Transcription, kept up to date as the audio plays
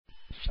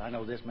I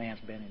know this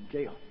man's been in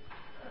jail.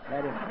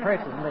 That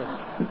impresses me.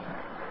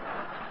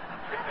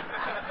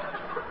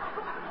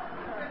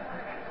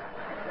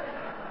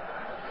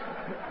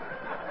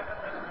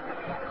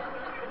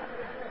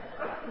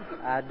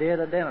 I did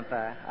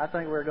identify. I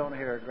think we're going to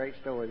hear a great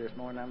story this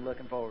morning. I'm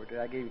looking forward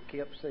to it. I give you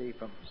Kip C.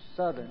 from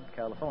Southern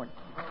California.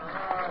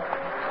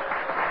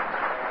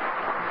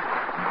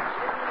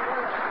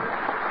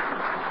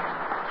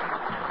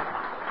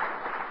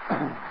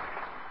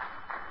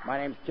 My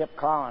name's Kip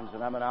Collins,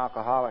 and I'm an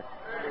alcoholic.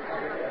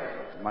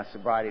 My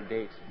sobriety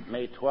date's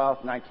May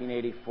 12,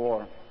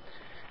 1984.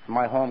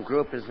 My home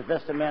group is the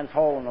Vista Men's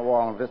Hole in the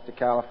Wall in Vista,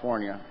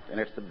 California, and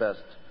it's the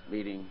best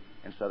meeting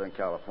in Southern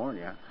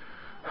California.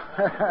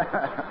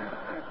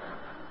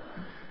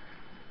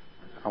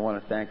 I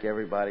want to thank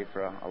everybody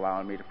for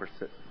allowing me to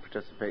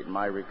participate in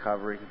my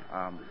recovery.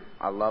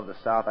 I love the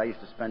South. I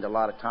used to spend a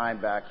lot of time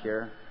back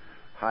here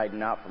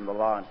hiding out from the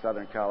law in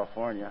Southern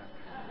California.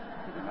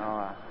 You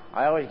know,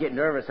 I always get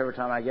nervous every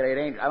time I get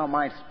it. I don't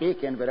mind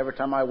speaking, but every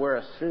time I wear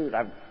a suit,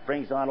 it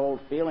brings on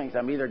old feelings.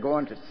 I'm either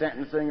going to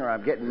sentencing or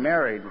I'm getting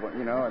married,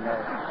 you know.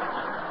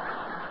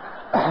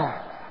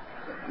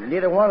 And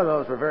neither one of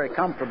those were very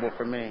comfortable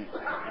for me.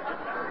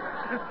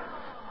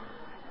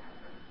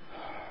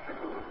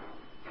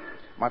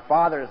 My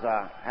father's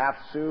half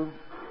Sioux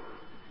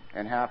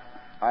and half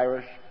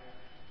Irish.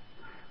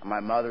 And my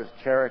mother's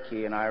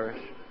Cherokee and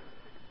Irish.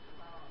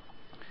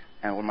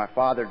 And when my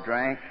father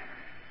drank,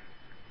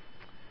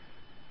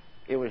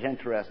 it was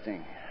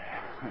interesting.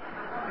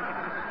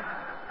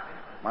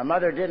 My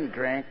mother didn't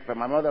drink, but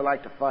my mother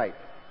liked to fight.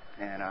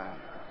 And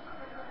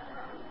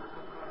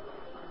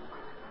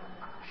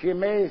she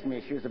amazed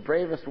me. She was the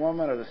bravest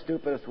woman or the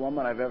stupidest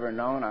woman I've ever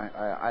known.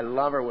 I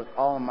love her with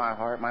all my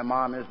heart. My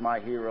mom is my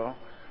hero.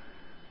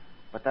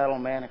 But that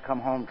old man would come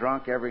home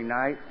drunk every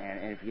night,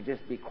 and if you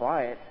just be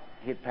quiet,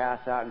 he'd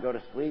pass out and go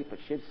to sleep, but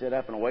she'd sit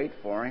up and wait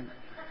for him.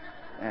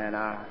 And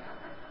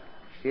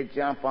she'd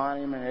jump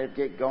on him, and it'd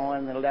get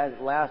going, and the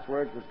last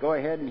words was, "Go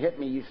ahead and hit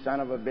me, you son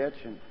of a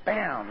bitch," and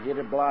bam, he'd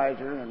oblige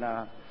her,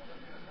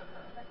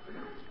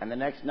 and the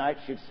next night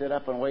she'd sit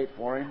up and wait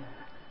for him,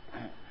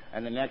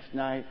 and the next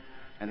night,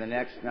 and the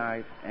next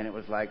night, and it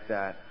was like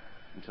that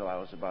until I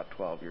was about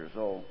 12 years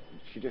old.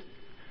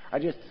 I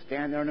just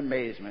stand there in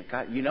amazement.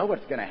 God, you know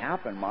what's going to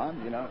happen,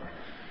 Mom, you know.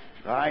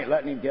 I ain't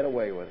letting him get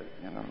away with it,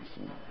 you know.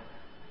 So,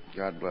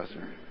 God bless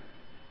her.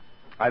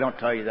 I don't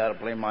tell you that. I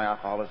blame my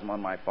alcoholism on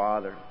my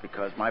father,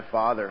 because my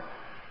father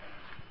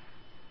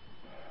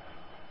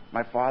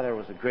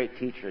was a great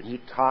teacher, and he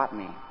taught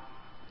me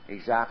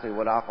exactly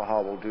what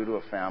alcohol will do to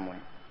a family.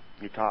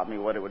 He taught me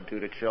what it would do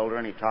to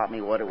children. He taught me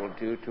what it will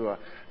do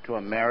to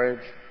a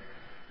marriage.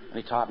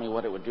 And he taught me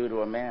what it would do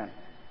to a man.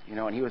 You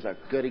know, and he was a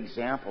good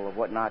example of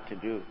what not to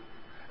do.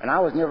 And I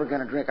was never going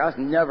to drink. I was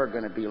never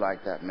going to be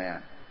like that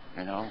man,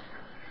 you know.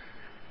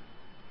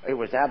 It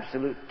was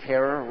absolute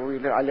terror.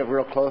 I live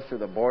real close to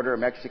the border of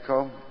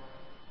Mexico.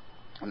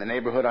 In the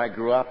neighborhood I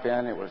grew up in,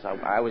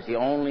 I was the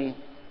only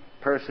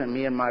person,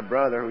 me and my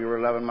brother, we were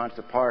 11 months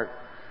apart.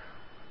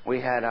 We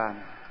had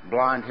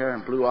blonde hair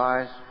and blue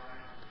eyes,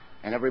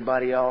 and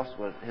everybody else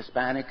was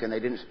Hispanic, and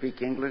they didn't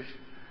speak English,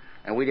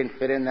 and we didn't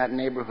fit in that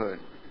neighborhood.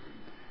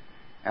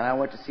 And I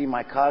went to see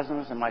my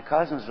cousins, and my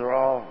cousins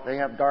they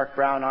have dark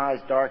brown eyes,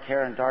 dark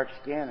hair, and dark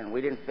skin, and we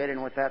didn't fit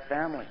in with that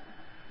family.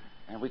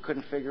 And we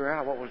couldn't figure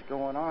out what was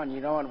going on, you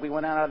know, and we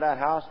went out of that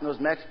house, and those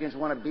Mexicans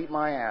wanted to beat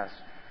my ass.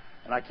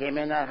 And I came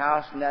in that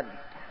house, and that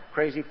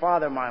crazy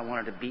father of mine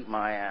wanted to beat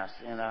my ass.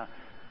 And I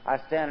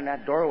stand in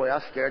that doorway. I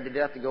was scared to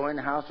death to go in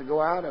the house or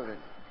go out of it.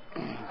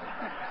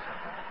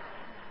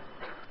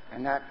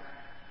 And that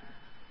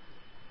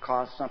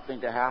caused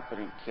something to happen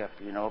in Kip,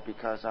 you know,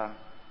 because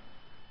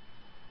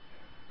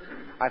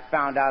I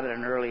found out at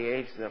an early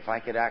age that if I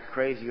could act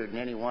crazier than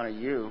any one of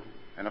you,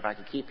 and if I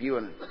could keep you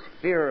in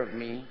fear of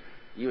me,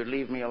 you would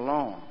leave me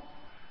alone.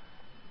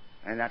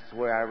 And that's the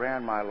way I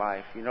ran my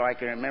life. You know, I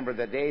can remember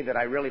the day that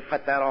I really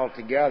put that all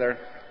together.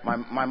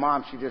 My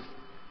mom,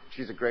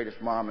 she's the greatest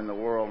mom in the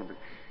world.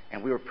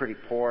 And we were pretty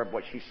poor,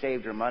 but she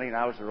saved her money, and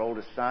I was her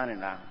oldest son.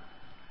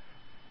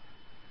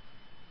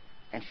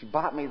 And she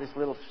bought me this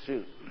little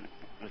suit.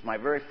 It was my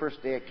very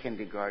first day at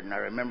kindergarten. I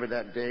remember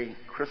that day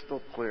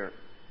crystal clear.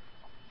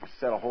 It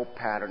set a whole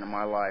pattern in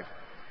my life.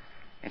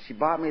 And she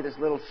bought me this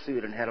little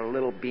suit and had a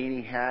little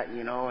beanie hat,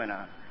 you know, and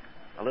a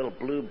little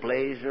blue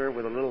blazer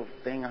with a little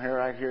thing here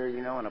right here,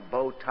 you know, and a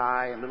bow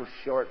tie and little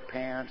short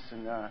pants.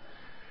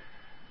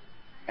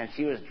 And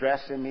she was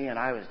dressing me, and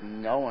I was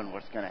knowing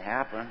what's going to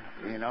happen,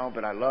 you know,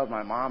 but I loved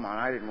my mama, and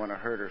I didn't want to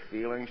hurt her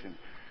feelings.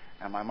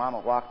 And my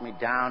mama walked me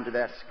down to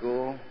that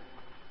school,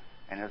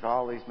 and there's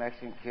all these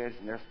Mexican kids,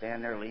 and they're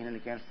standing there leaning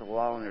against the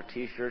wall in their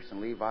T-shirts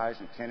and Levi's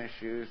and tennis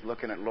shoes,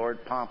 looking at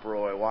Lord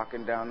Pomeroy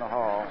walking down the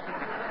hall.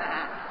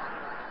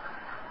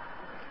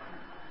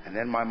 And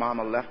then my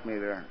mama left me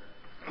there.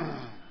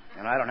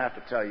 And I don't have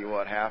to tell you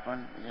what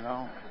happened, you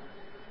know.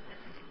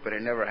 But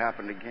it never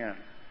happened again.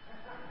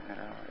 You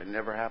know, it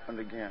never happened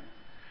again.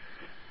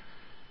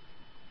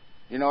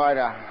 You know,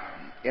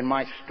 in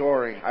my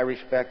story, I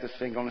respect the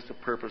singleness and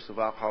purpose of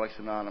Alcoholics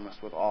Anonymous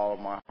with all of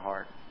my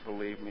heart,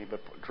 believe me, but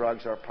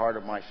drugs are part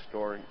of my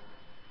story.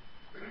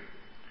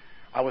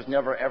 I was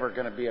never, ever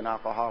going to be an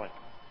alcoholic.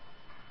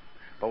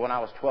 But when I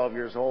was 12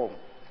 years old,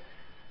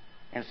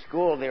 in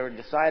school, they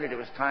decided it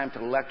was time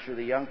to lecture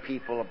the young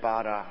people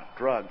about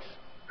drugs.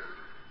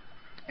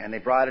 And they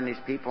brought in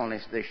these people, and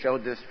they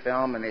showed this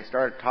film, and they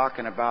started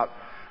talking about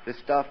this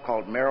stuff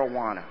called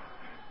marijuana.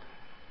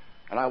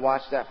 And I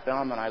watched that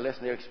film, and I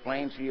listened. They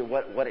explained to you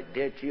what it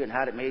did to you and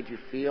how it made you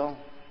feel.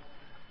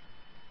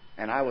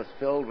 And I was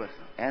filled with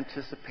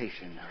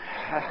anticipation.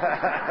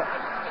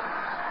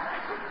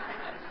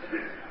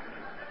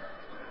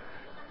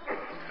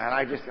 And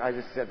I just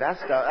said,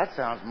 that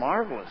sounds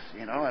marvelous,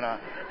 you know. And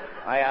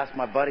I asked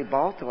my buddy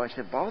Balto, I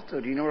said, Balto,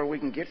 do you know where we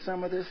can get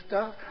some of this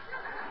stuff?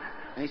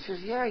 And he says,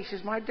 yeah. He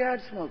says, my dad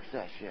smokes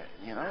that shit,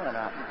 you know. And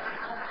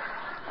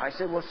I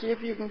said, well, see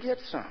if you can get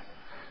some.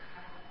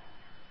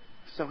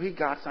 So he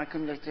got some. I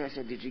come next day. I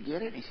said, did you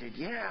get it? And he said,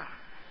 yeah.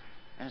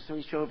 And so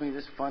he showed me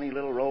this funny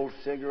little rolled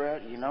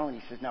cigarette, you know.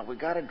 And he says, now, we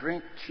got to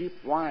drink cheap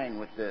wine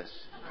with this.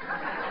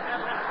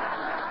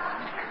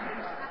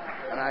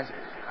 And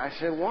I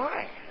said,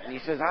 why? And he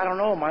says, I don't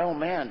know. My old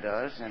man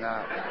does. And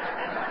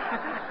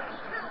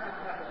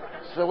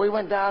so we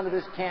went down to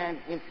this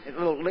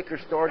little liquor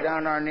store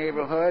down in our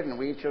neighborhood, and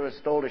we each of us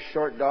stole a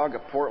short dog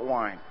of port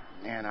wine.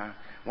 And I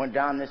went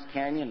down this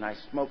canyon, and I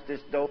smoked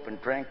this dope and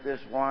drank this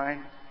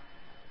wine.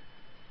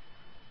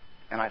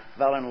 And I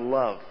fell in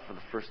love for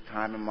the first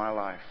time in my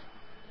life.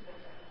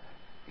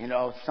 You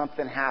know,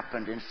 something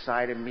happened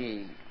inside of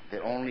me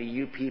that only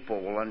you people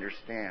will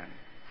understand.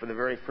 For the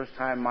very first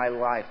time in my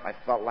life, I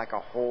felt like a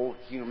whole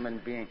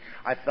human being.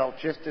 I felt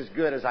just as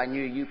good as I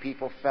knew you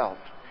people felt,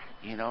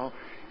 you know.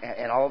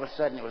 And all of a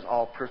sudden, it was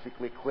all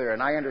perfectly clear.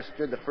 And I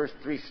understood the first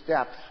 3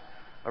 steps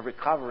of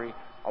recovery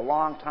a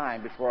long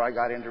time before I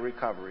got into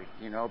recovery,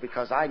 you know,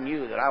 because I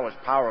knew that I was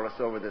powerless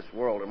over this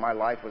world, and my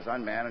life was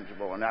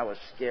unmanageable, and I was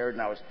scared,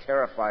 and I was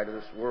terrified of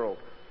this world.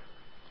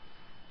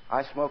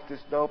 I smoked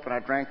this dope, and I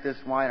drank this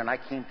wine, and I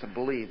came to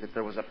believe that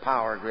there was a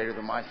power greater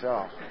than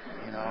myself,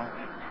 you know.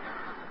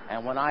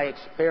 And when I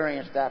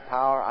experienced that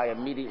power, I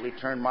immediately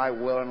turned my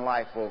will and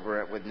life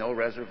over it with no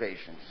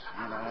reservations,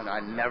 you know, and I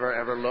never,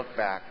 ever looked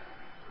back.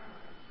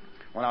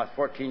 When I was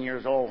 14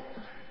 years old,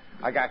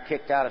 I got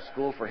kicked out of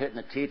school for hitting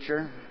a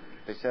teacher.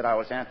 They said I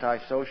was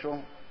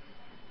antisocial.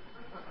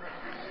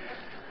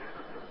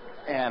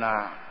 And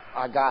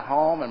I got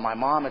home, and my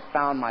mom had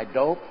found my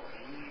dope.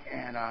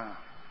 And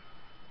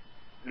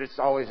it's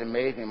always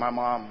amazed me. My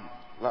mom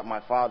let my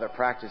father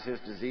practice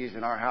his disease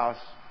in our house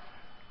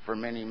for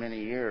many,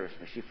 many years.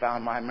 And she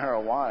found my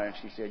marijuana, and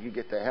she said, you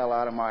get the hell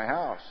out of my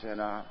house.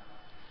 And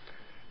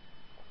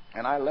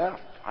I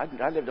left. I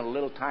lived in a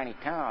little tiny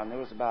town. There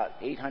was about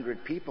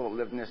 800 people that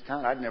lived in this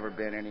town. I'd never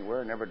been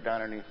anywhere, never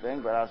done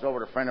anything. But I was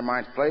over at a friend of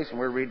mine's place, and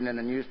we were reading in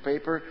the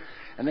newspaper,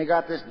 and they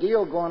got this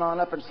deal going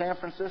on up in San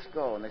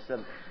Francisco. And they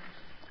said,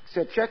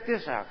 check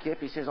this out, Kip.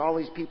 He says, all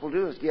these people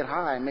do is get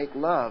high and make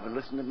love and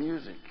listen to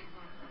music.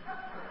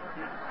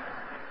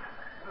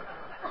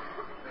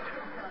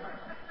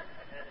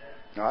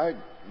 Now, I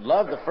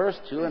loved the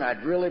first 2, and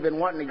I'd really been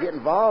wanting to get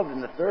involved in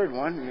the third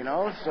one, you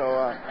know,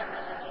 so...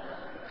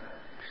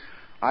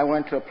 I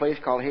went to a place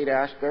called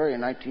Haight-Ashbury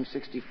in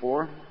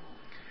 1964,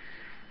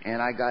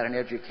 and I got an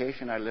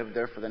education. I lived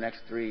there for the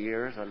next 3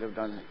 years. I lived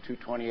on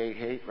 228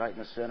 Haight, right in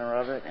the center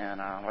of it, and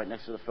right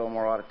next to the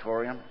Fillmore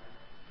Auditorium.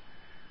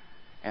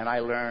 And I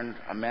learned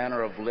a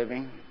manner of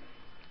living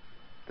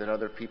that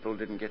other people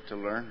didn't get to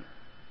learn.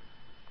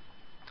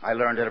 I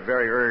learned at a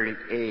very early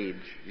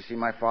age. You see,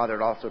 my father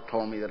had also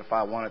told me that if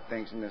I wanted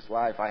things in this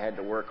life, I had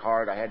to work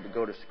hard, I had to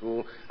go to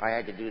school, I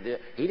had to do this.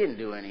 He didn't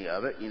do any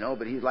of it, you know,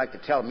 but he'd like to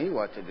tell me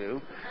what to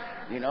do,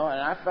 you know, and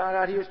I found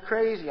out he was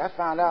crazy. I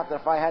found out that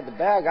if I had the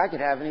bag, I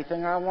could have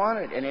anything I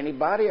wanted and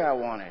anybody I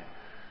wanted,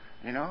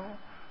 you know.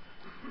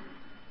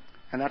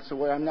 And that's the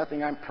way,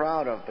 nothing I'm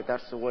proud of, but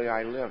that's the way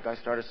I lived. I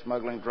started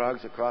smuggling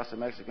drugs across the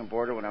Mexican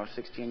border when I was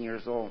 16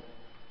 years old.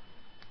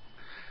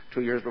 2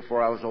 years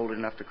before I was old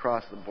enough to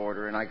cross the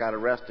border, and I got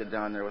arrested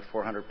down there with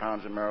 400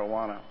 pounds of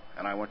marijuana,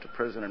 and I went to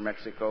prison in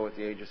Mexico at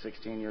the age of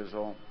 16 years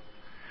old.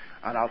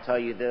 And I'll tell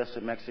you this,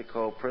 in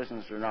Mexico,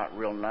 prisons are not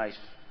real nice.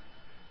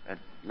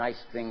 Nice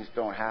things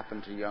don't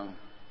happen to young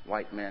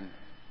white men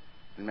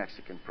in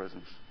Mexican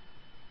prisons.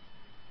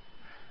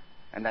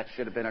 And that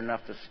should have been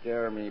enough to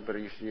scare me, but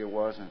you see, it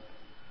wasn't.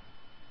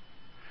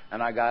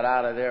 And I got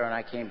out of there, and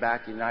I came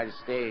back to the United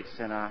States,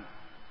 and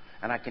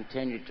I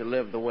continued to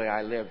live the way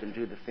I lived and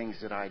do the things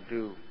that I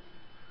do.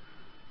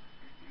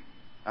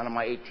 And on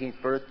my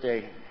 18th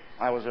birthday,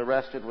 I was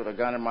arrested with a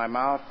gun in my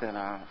mouth at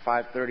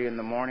 5:30 in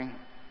the morning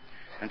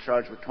and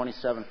charged with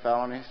 27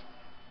 felonies.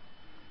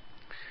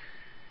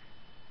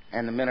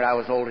 And the minute I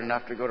was old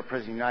enough to go to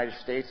prison in the United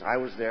States, I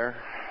was there.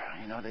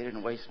 You know, they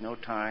didn't waste no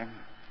time.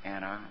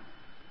 And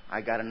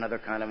I got another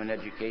kind of an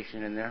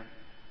education in there.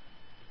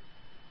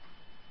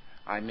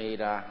 I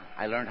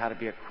learned how to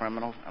be a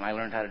criminal, and I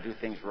learned how to do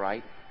things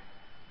right.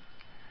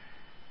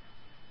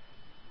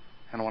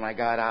 And when I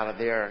got out of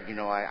there,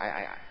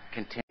 I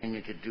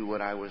continued to do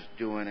what I was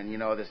doing. And,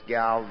 this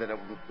gal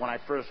when I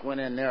first went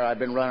in there, I'd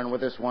been running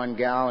with this one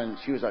gal, and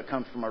she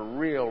comes from a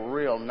real,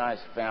 real nice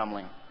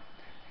family.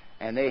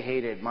 And they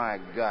hated my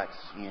guts,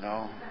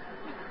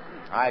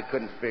 I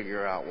couldn't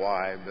figure out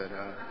why, but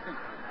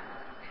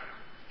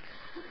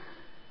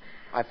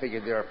I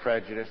figured they were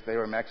prejudiced. They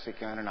were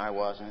Mexican, and I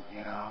wasn't,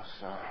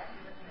 so.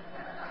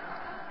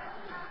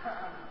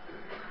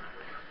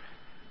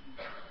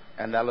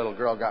 And that little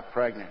girl got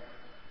pregnant.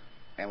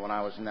 And when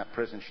I was in that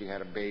prison, she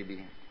had a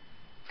baby.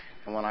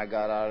 And when I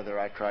got out of there,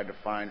 I tried to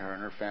find her,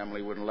 and her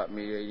family wouldn't let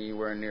me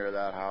anywhere near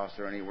that house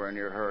or anywhere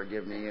near her,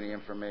 give me any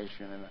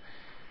information.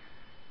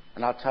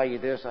 And I'll tell you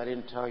this, I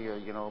didn't tell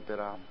you, but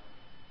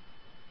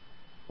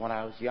when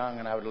I was young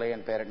and I would lay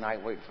in bed at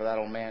night waiting for that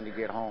old man to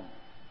get home,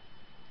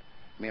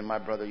 me and my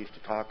brother used to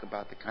talk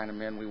about the kind of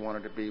men we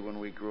wanted to be when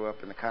we grew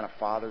up, and the kind of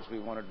fathers we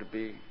wanted to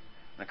be,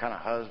 and the kind of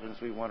husbands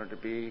we wanted to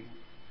be.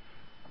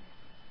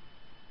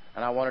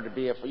 And I wanted to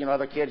be,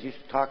 other kids used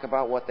to talk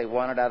about what they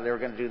wanted out of, they were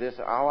going to do this.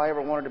 All I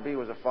ever wanted to be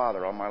was a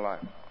father all my life.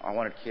 I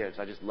wanted kids.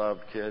 I just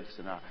loved kids,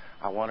 and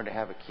I wanted to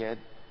have a kid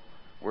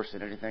worse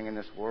than anything in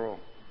this world.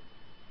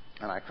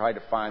 And I tried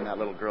to find that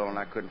little girl, and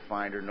I couldn't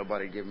find her.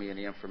 Nobody gave me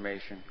any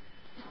information.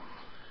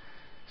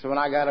 So when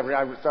I got over here,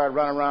 I started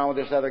running around with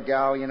this other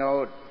gal,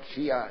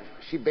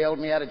 she bailed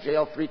me out of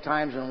jail 3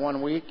 times in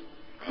 1 week.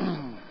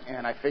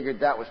 And I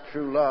figured that was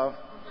true love.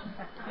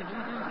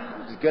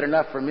 It was good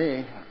enough for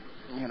me,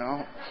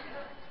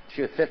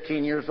 She was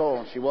 15 years old,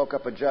 and she woke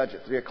up a judge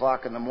at 3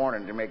 o'clock in the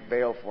morning to make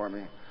bail for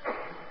me.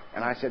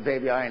 And I said,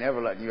 baby, I ain't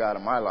ever letting you out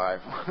of my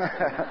life.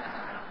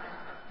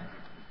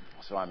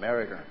 So I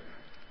married her,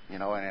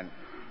 and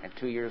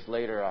 2 years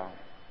later,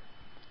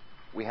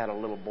 we had a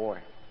little boy.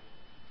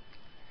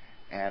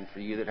 And for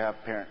you that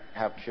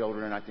have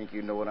children, I think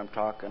you know what I'm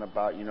talking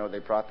about. They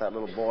brought that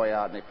little boy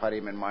out, and they put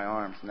him in my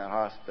arms in that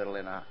hospital,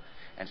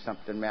 and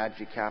something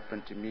magic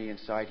happened to me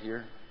inside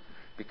here,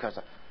 because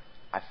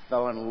I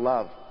fell in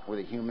love with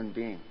a human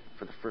being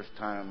for the first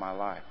time in my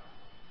life.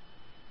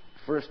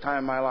 First time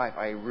in my life,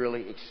 I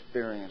really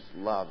experienced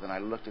love. And I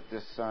looked at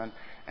this son,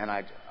 and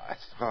it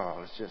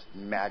was just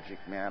magic,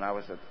 man. I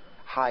was the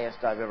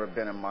highest I've ever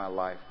been in my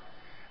life.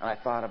 And I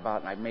thought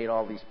about, and I made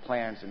all these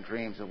plans and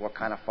dreams of what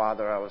kind of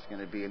father I was going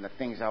to be, and the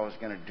things I was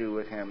going to do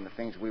with him, the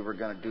things we were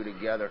going to do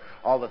together,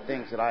 all the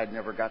things that I had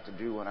never got to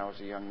do when I was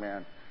a young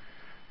man.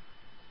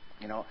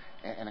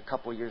 And a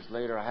couple of years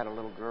later, I had a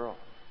little girl.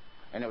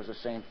 And it was the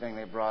same thing.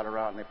 They brought her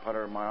out and they put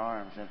her in my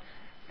arms. And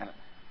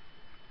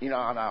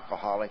I'm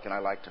alcoholic and I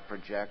like to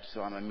project,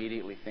 so I'm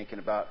immediately thinking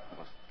about,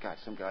 well, God,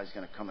 some guy's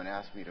going to come and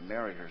ask me to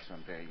marry her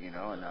someday,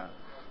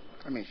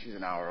 And she's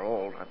an hour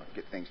old. I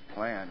get things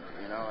planned,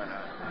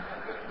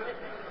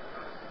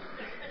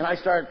 And I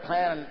started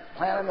planning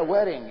the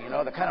wedding,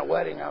 the kind of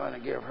wedding I'm going to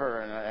give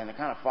her, and the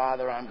kind of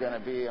father I'm going to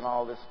be, and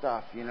all this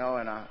stuff, And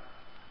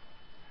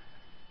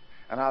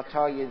I'll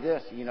tell you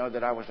this,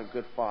 that I was a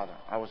good father.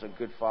 I was a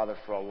good father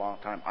for a long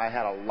time. I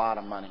had a lot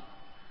of money.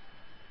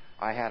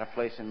 I had a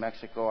place in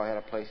Mexico, I had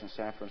a place in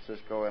San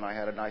Francisco, and I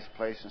had a nice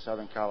place in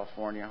Southern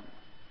California.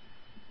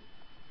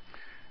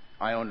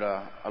 I owned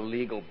a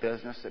legal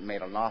business that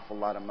made an awful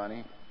lot of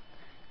money,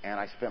 and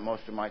I spent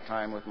most of my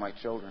time with my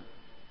children.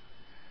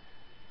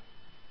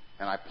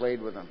 And I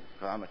played with them,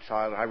 because I'm a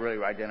child. I really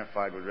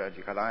identified with Reggie,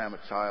 because I am a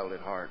child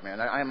at heart,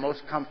 man. I am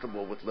most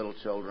comfortable with little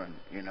children,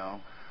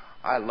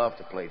 I love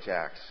to play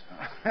jacks.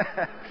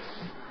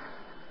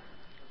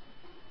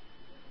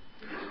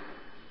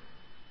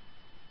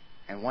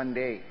 And one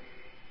day,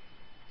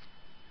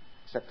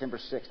 September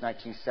 6,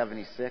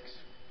 1976,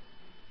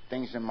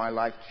 things in my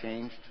life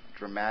changed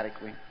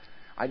dramatically.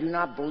 I do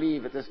not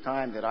believe at this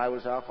time that I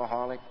was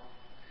alcoholic,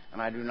 and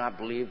I do not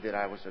believe that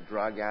I was a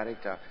drug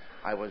addict.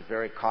 I was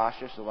very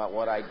cautious about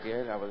what I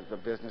did. The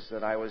business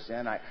that I was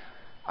in, I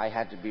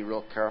had to be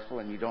real careful,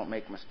 and you don't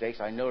make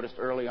mistakes. I noticed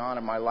early on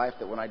in my life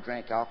that when I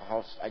drank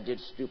alcohol, I did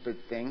stupid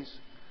things.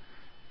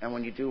 And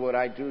when you do what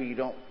I do, you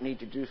don't need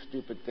to do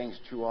stupid things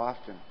too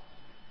often.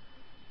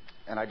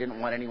 And I didn't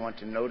want anyone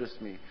to notice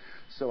me.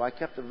 So I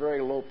kept a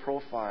very low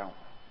profile.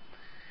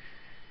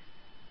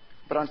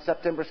 But on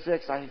September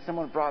 6th,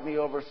 someone brought me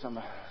over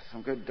some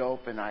good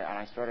dope, and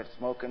I started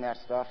smoking that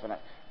stuff.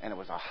 And it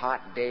was a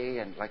hot day,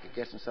 and like it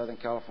gets in Southern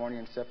California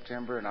in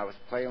September, and I was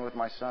playing with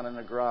my son in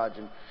the garage,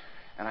 and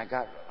I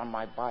got on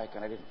my bike,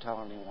 and I didn't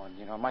tell anyone.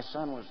 My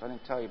son I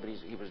didn't tell you, but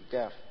he was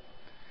deaf.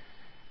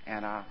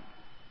 And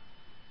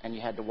you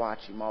had to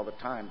watch him all the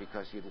time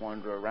because he'd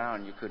wander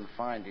around, and you couldn't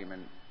find him,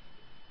 and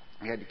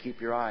you had to keep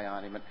your eye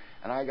on him.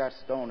 And I got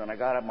stoned, and I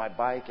got on my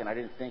bike, and I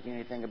didn't think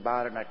anything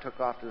about it, and I took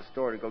off to the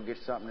store to go get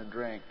something to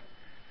drink.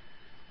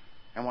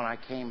 And when I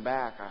came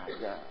back,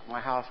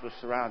 my house was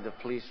surrounded. The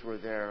police were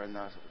there, and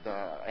the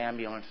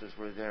ambulances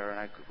were there,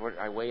 and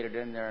I waited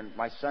in there, and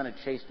my son had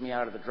chased me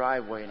out of the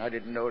driveway, and I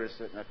didn't notice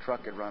it, and a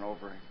truck had run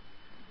over him.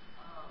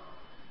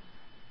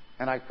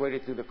 And I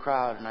waited through the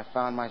crowd, and I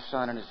found my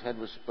son, and his head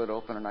was split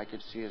open, and I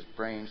could see his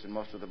brains, and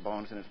most of the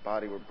bones in his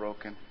body were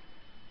broken.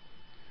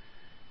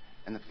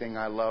 And the thing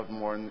I loved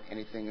more than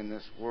anything in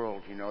this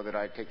world, that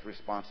I take the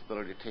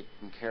responsibility to take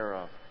them care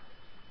of.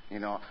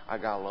 I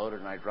got loaded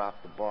and I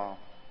dropped the ball.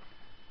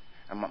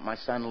 And my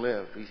son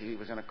lived. He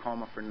was in a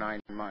coma for 9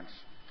 months.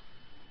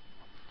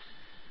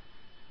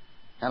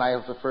 And it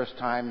was the first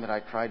time that I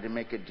tried to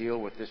make a deal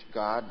with this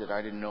God that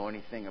I didn't know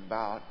anything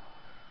about.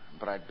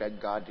 But I begged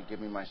God to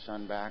give me my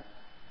son back.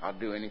 I'll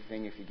do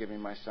anything if you give me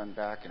my son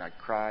back. And I'd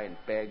cry and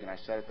beg, and I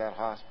sat at that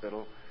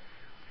hospital.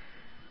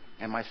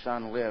 And my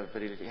son lived,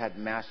 but he had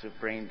massive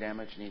brain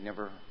damage, and he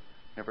never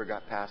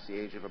got past the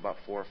age of about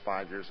 4 or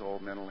 5 years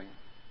old mentally.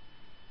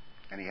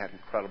 And he had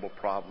incredible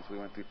problems. We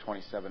went through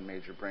 27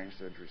 major brain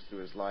surgeries through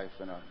his life,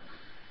 and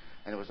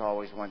it was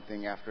always one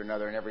thing after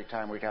another. And every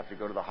time we'd have to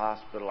go to the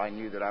hospital, I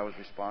knew that I was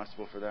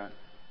responsible for that.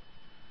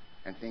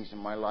 And things in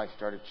my life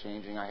started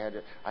changing. I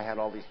had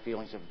all these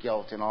feelings of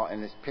guilt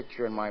and this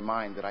picture in my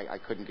mind that I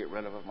couldn't get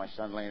rid of my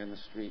son laying in the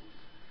street.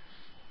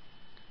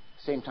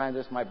 Same time,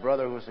 this my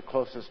brother, who was the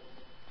closest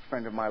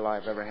friend of my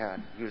life ever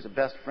had. He was the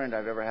best friend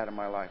I've ever had in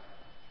my life.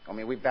 I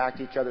mean, we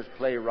backed each other's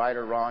play, right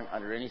or wrong,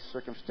 under any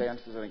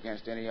circumstances and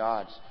against any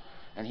odds.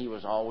 And he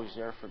was always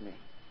there for me.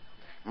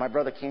 My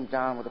brother came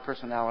down with a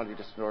personality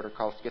disorder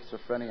called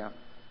schizophrenia.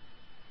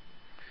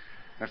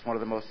 That's one of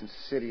the most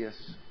insidious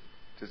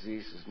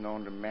diseases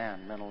known to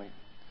man mentally.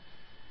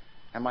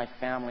 And my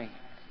family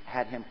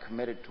had him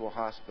committed to a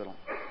hospital.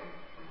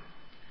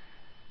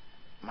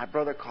 My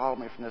brother called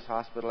me from this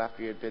hospital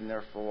after he had been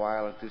there for a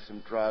while and through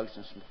some drugs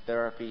and some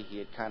therapy. He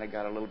had kind of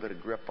got a little bit of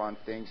grip on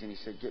things, and he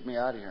said, "Get me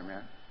out of here,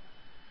 man."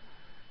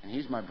 And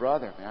he's my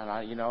brother, man.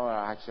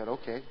 I said,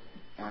 okay.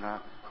 And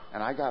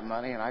I got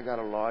money, and I got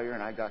a lawyer,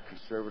 and I got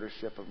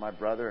conservatorship of my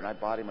brother, and I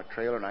bought him a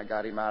trailer, and I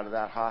got him out of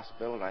that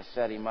hospital, and I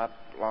set him up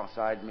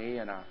alongside me,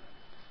 and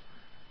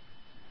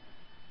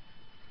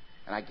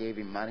I gave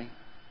him money.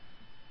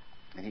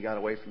 And he got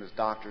away from his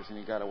doctors, and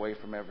he got away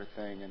from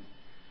everything,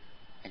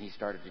 and he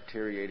started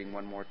deteriorating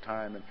one more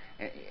time.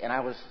 And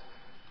I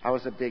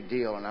was a big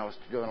deal, and I was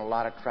doing a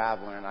lot of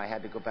traveling, and I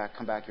had to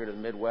come back here to the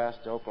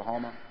Midwest, to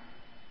Oklahoma,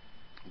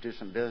 do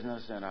some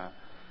business. And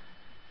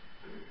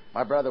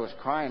my brother was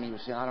crying. He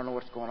was saying, "I don't know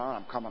what's going on.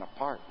 I'm coming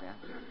apart, man."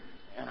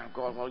 And I'm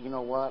going, "Well, you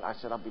know what?" I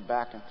said, "I'll be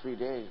back in 3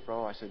 days,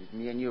 bro." I said,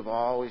 "Me and you it's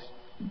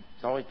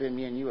always been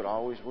me and you. It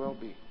always will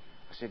be."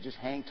 I said, "Just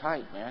hang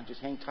tight, man.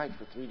 Just hang tight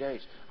for 3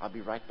 days. I'll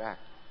be right back."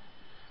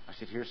 I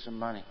said, "Here's some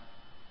money."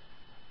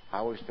 I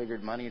always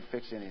figured money would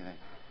fix anything,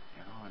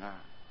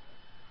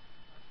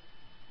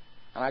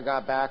 and I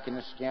got back, and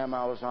the scam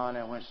I was on,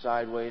 it went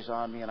sideways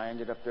on me, and I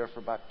ended up there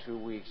for about 2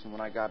 weeks. And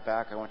when I got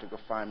back, I went to go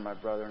find my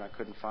brother, and I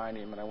couldn't find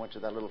him. And I went to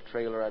that little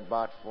trailer I'd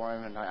bought for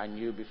him, and I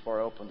knew before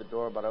I opened the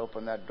door, but I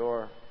opened that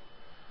door.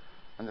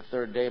 And the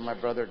third day, my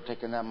brother had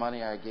taken that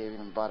money I gave him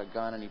and bought a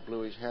gun, and he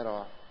blew his head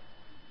off.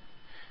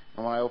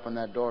 And when I opened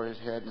that door, his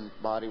head and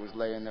body was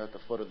laying there at the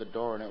foot of the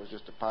door, and it was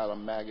just a pile of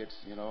maggots,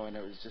 and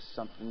it was just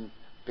something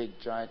big,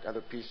 giant.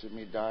 Other piece of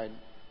me died.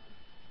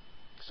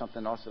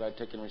 Something else that I'd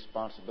taken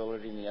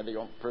responsibility, and the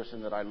other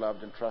person that I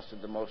loved and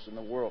trusted the most in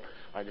the world,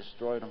 I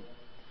destroyed him.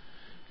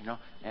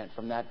 And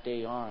from that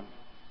day on,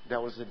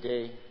 that was the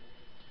day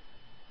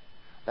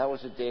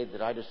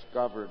that I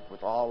discovered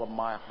with all of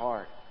my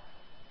heart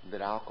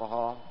that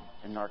alcohol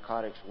and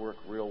narcotics work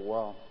real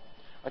well.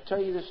 I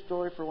tell you this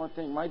story for one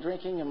thing. My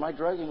drinking and my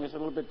drugging is a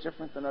little bit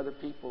different than other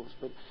people's,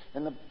 but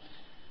in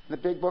the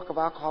big book of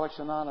Alcoholics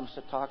Anonymous,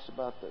 it talks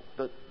about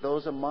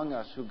those among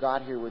us who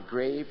got here with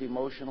grave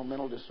emotional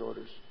mental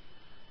disorders.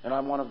 And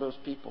I'm one of those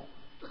people.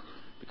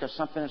 Because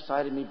something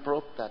inside of me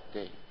broke that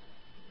day.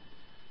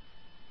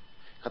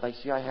 Because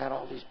I had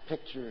all these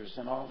pictures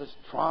and all this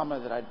trauma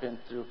that I'd been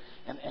through,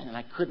 and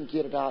I couldn't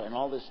get it out, and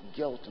all this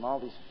guilt and all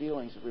these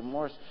feelings of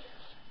remorse.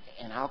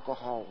 And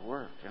alcohol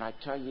worked. And I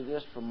tell you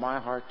this from my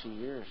heart to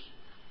yours.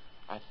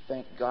 I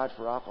thank God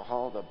for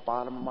alcohol at the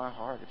bottom of my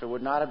heart. If it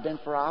would not have been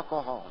for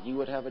alcohol, you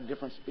would have a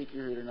different speaker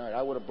here tonight.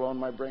 I would have blown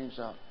my brains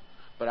out.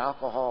 But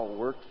alcohol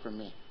worked for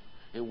me.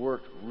 It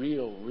worked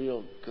real,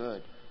 real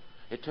good.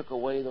 It took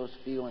away those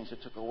feelings.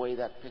 It took away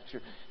that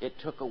picture. It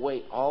took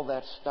away all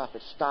that stuff.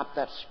 It stopped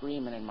that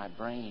screaming in my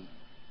brain.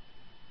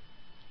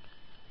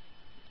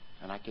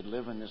 And I could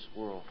live in this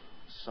world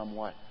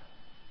somewhat.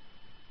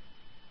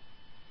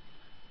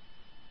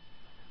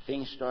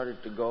 Things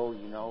started to go,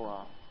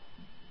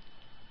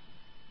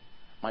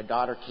 my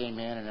daughter came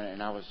in,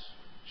 and I was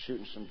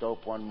shooting some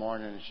dope one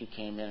morning, and she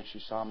came in and she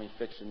saw me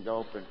fixing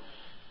dope, and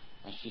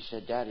she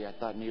said, "Daddy, I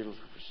thought needles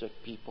were for sick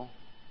people."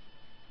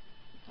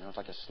 And it was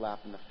like a slap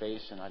in the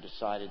face, and I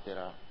decided that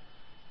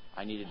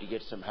I needed to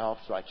get some help,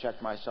 so I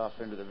checked myself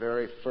into the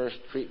very first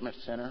treatment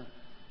center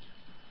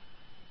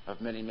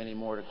of many, many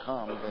more to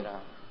come.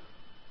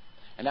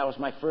 And that was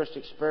my first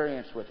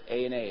experience with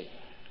A&A.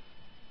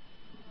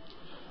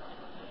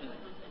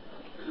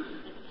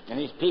 And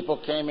these people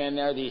came in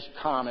there, these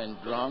common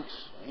drunks,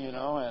 and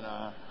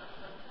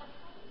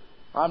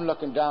I'm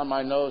looking down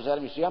my nose at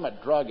them. You see, I'm a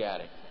drug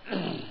addict.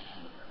 And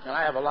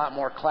I have a lot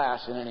more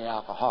class than any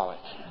alcoholic,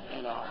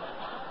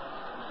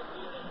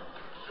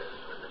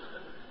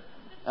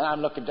 And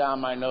I'm looking down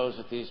my nose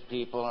at these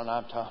people, and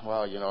I'm talking,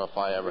 well, if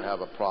I ever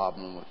have a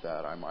problem with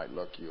that, I might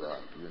look you up,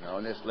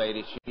 And this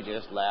lady, she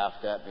just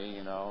laughed at me,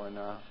 and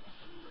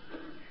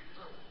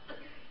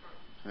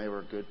they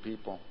were good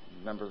people,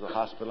 members of the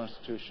Hospital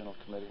Institutional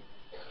Committee.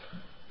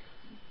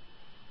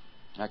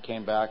 I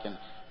came back,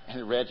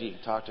 and Reggie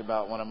talked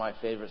about one of my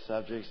favorite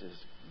subjects is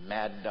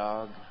Mad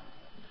Dog.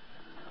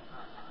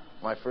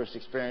 My first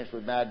experience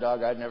with Mad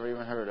Dog, I'd never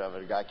even heard of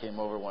it. A guy came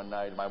over one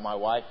night. My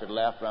wife had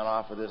left, run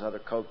off with this other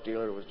coke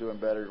dealer who was doing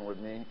better than with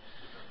me.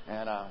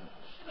 And I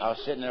was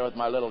sitting there with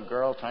my little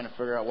girl trying to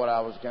figure out what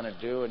I was going to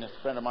do. And this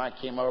friend of mine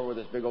came over with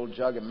this big old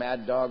jug of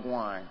Mad Dog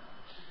wine.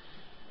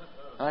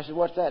 And I said,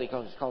 "What's that?" He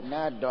goes, "It's called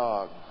Mad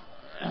Dog.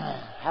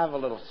 Have a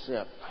little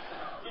sip."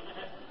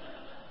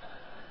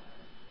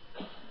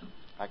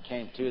 I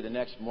came to the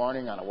next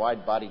morning on a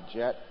wide-body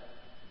jet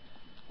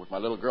with my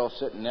little girl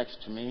sitting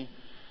next to me.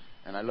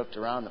 And I looked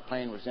around. The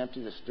plane was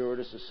empty. The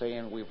stewardess was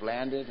saying, "We've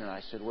landed." And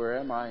I said, "Where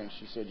am I?" And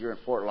she said, "You're in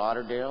Fort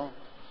Lauderdale."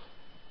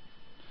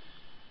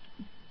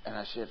 And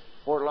I said,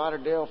 "Fort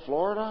Lauderdale,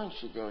 Florida?" And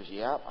she goes,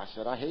 "Yep." I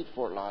said, "I hate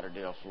Fort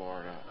Lauderdale,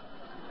 Florida."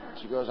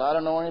 She goes, "I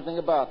don't know anything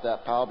about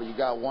that, pal, but you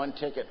got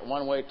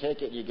one-way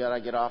ticket. You got to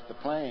get off the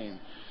plane."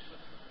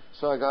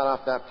 So I got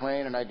off that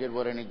plane, and I did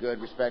what any good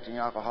respecting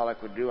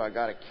alcoholic would do. I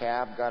got a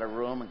cab, got a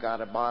room, and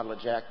got a bottle of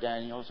Jack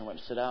Daniels, and went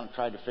to sit down and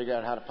tried to figure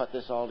out how to put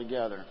this all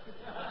together.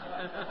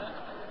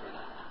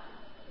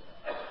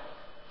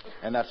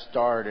 And that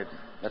started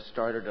a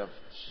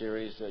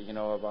series,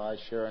 of I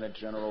share in a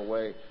general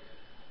way.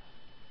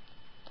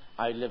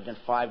 I lived in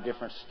 5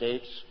 different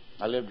states.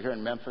 I lived here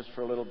in Memphis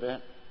for a little bit.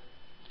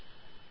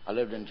 I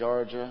lived in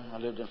Georgia. I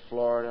lived in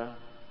Florida.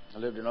 I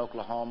lived in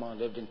Oklahoma. I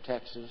lived in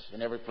Texas.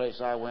 And every place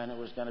I went, it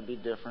was going to be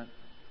different.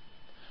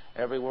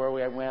 Everywhere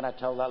we went, I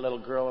tell that little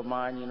girl of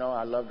mine,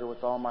 I loved her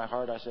with all my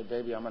heart. I said,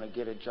 "Baby, I'm going to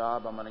get a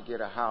job. I'm going to get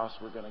a house.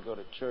 We're going to go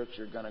to church.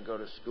 You're going to go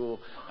to school.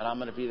 And I'm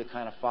going to be the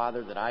kind of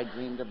father that I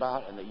dreamed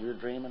about and that you're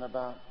dreaming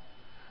about.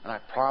 And I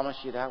promise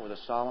you that with a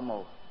solemn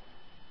oath."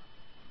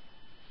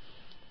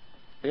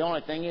 The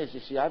only thing is, you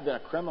see, I've been a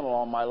criminal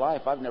all my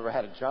life. I've never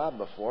had a job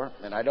before,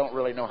 and I don't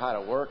really know how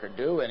to work or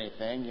do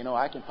anything.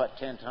 I can put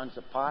 10 tons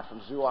of pot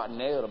from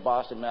Zuataneo to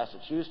Boston,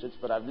 Massachusetts,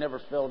 but I've never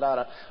filled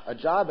out a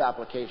job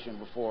application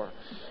before,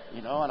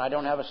 and I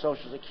don't have a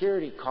Social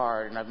Security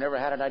card, and I've never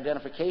had an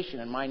identification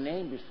in my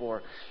name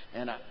before,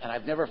 and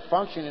I've never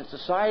functioned in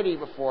society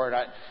before,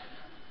 and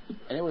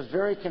it was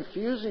very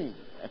confusing.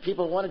 And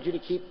people wanted you to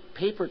keep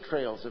paper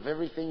trails of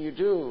everything you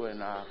do,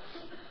 and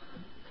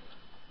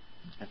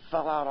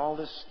fill out all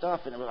this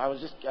stuff, and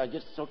I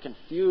get so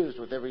confused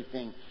with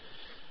everything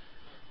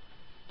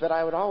that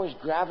I would always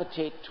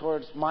gravitate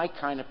towards my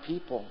kind of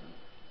people,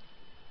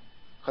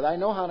 because I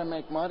know how to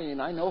make money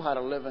and I know how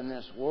to live in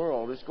this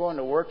world. It's going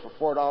to work for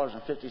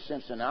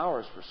 $4.50 an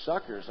hour for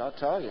suckers, I'll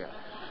tell you,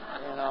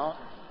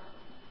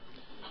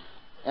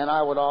 And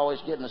I would always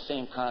get in the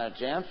same kind of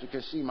jams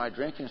because, see, my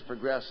drinking's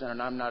progressing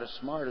and I'm not as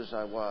smart as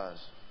I was.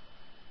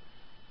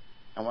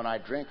 And when I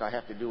drink, I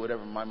have to do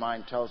whatever my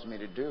mind tells me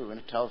to do. And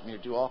it tells me to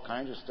do all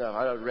kinds of stuff.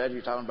 I read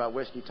you talking about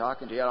whiskey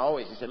talking to you.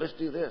 He said, "Let's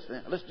do this.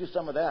 Let's do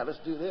some of that. Let's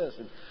do this."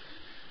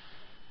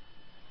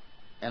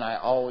 And I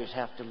always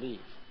have to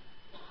leave.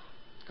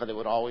 Because it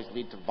would always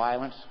lead to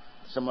violence.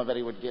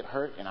 Somebody would get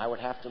hurt, and I would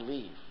have to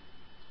leave.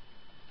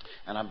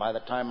 And by the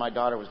time my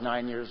daughter was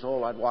 9 years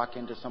old, I'd walk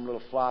into some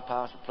little flop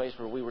house, a place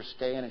where we were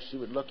staying, and she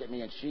would look at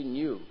me, and she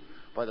knew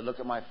by the look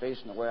of my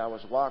face and the way I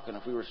was walking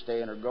if we were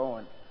staying or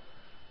going.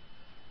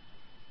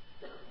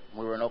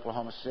 We were in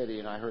Oklahoma City,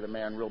 and I heard a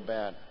man real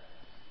bad.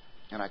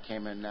 And I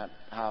came in that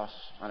house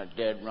on a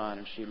dead run,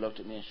 and she looked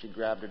at me, and she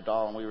grabbed her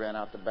doll, and we ran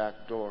out the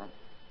back door.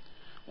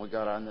 We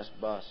got on this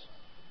bus.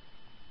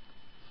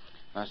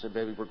 And I said,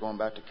 "Baby, we're going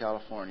back to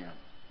California."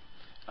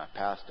 And I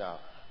passed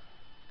out.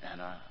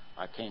 And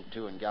I came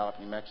to in Gallup,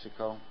 New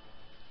Mexico.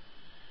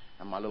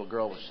 And my little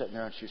girl was sitting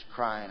there, and she was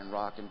crying and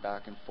rocking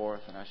back and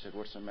forth. And I said,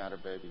 "What's the matter,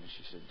 baby?" And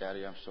she said,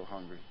 "Daddy, I'm so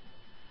hungry."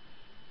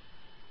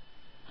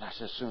 And I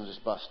said, "As soon as this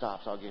bus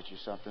stops, I'll get you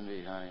something to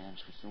eat, honey." And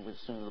as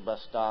soon as the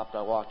bus stopped,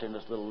 I walked into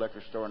this little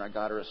liquor store, and I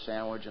got her a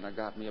sandwich, and I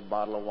got me a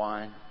bottle of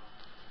wine,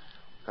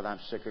 because I'm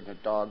sicker than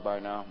a dog by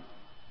now.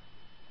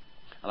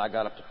 And I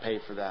got up to pay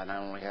for that, and I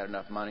only had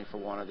enough money for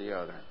one or the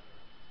other.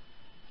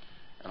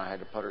 And I had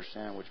to put her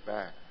sandwich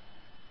back,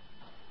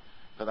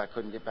 because I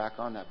couldn't get back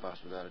on that bus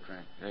without a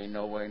drink. There ain't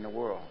no way in the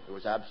world. It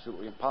was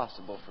absolutely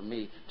impossible for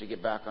me to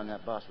get back on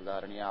that bus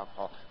without any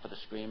alcohol. But the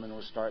screaming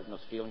was starting,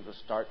 those feelings would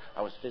start.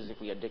 I was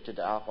physically addicted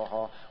to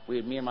alcohol.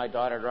 Me and my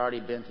daughter had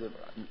already been to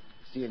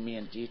seeing me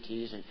in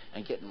DTs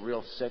and getting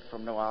real sick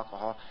from no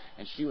alcohol.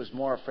 And she was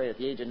more afraid. At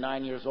the age of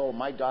 9 years old,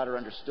 my daughter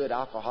understood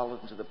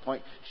alcoholism to the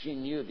point she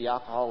knew the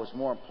alcohol was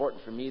more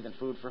important for me than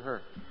food for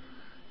her.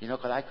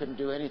 Because I couldn't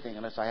do anything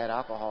unless I had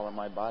alcohol in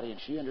my body,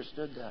 and she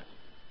understood that.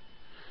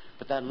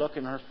 But that look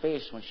in her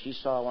face when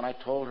I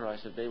told her, I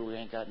said, "Baby, we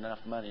ain't got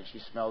enough money," and she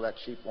smelled that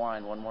cheap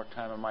wine one more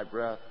time in my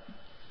breath,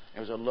 it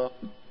was a look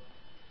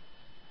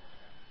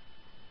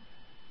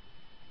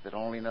that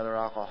only another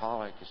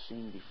alcoholic has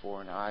seen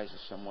before in the eyes of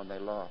someone they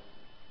love.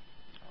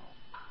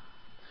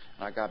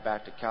 And I got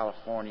back to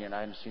California, and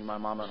I hadn't seen my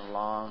mama in a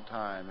long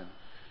time. And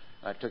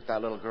I took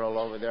that little girl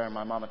over there, and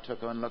my mama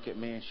took one look at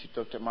me, and she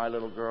looked at my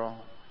little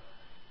girl.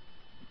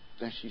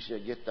 Then she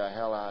said, "Get the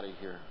hell out of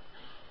here."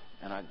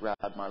 And I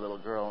grabbed my little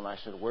girl, and I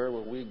said, "Where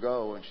will we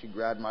go?" And she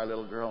grabbed my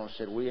little girl and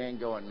said, "We ain't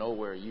going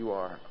nowhere. You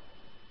are."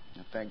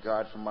 And thank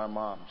God for my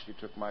mom. She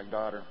took my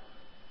daughter.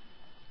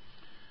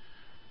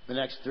 The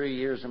next 3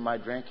 years of my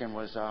drinking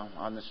was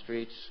on the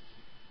streets.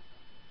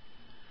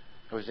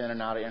 I was in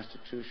and out of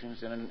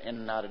institutions, in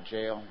and out of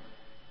jail.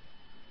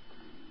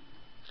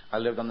 I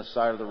lived on the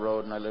side of the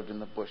road, and I lived in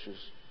the bushes.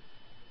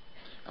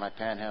 And I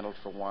panhandled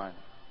for wine.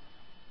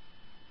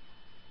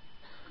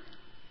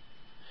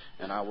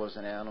 And I was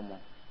an animal.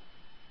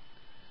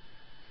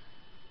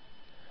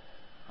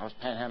 I was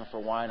panhandling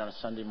for wine on a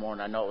Sunday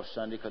morning. I know it was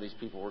Sunday because these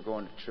people were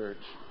going to church.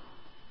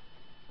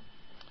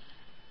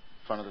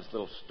 In front of this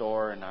little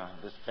store, and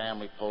this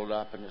family pulled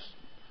up in this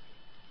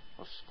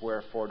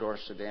square 4-door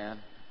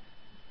sedan.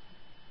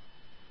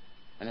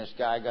 And this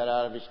guy got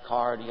out of his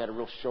car, and he had a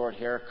real short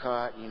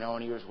haircut,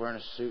 and he was wearing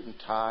a suit and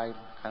tie.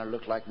 Kind of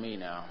looked like me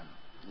now.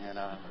 And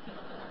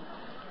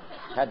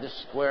had this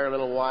square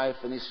little wife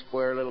and these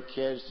square little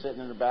kids sitting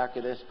in the back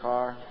of this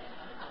car.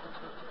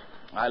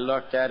 I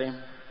looked at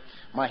him.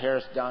 My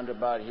hair's down to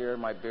about here.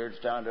 My beard's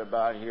down to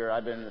about here.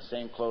 I've been in the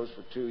same clothes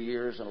for 2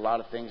 years, and a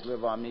lot of things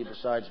live on me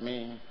besides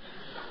me.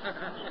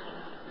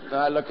 And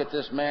I look at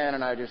this man,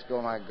 and I just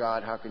go, "My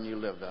God, how can you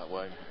live that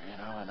way?"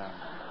 And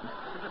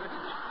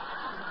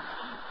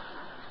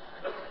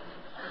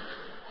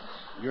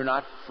you're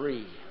not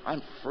free.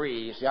 I'm free.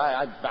 You see,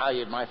 I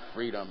valued my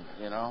freedom,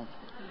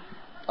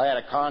 I had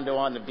a condo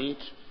on the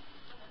beach.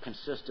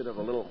 Consisted of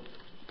a little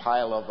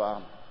pile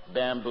of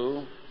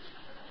bamboo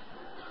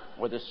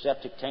with a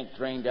septic tank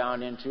drained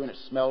down into, and it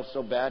smelled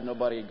so bad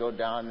nobody would go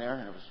down there,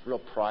 and it was real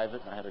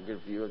private, and I had a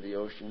good view of the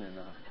ocean, and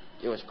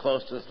it was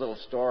close to this little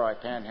store I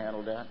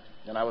panhandled at,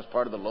 and I was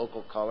part of the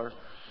local color,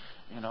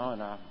 and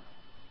I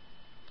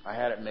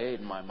had it made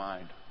in my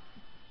mind.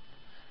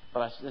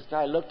 But this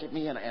guy looked at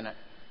me, and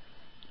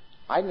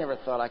I never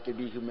thought I could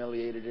be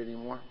humiliated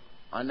anymore.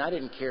 And I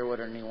didn't care what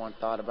anyone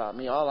thought about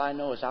me. All I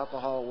know is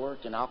alcohol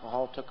worked, and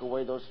alcohol took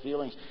away those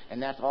feelings,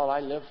 and that's all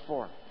I lived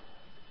for.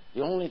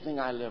 The only thing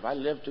I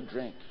live to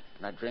drink,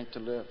 and I drink to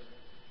live.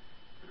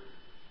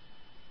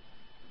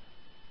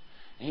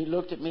 And he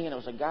looked at me, and it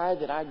was a guy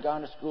that I'd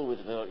gone to school with.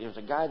 It was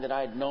a guy that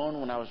I'd known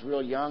when I was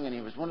real young, and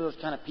he was one of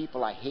those kind of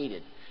people I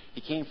hated.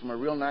 He came from a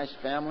real nice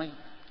family.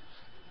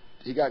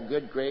 He got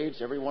good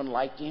grades. Everyone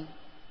liked him,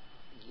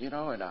 and he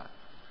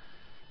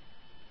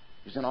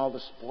was in all the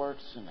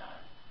sports, and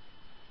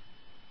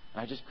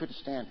I just couldn't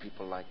stand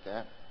people like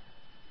that.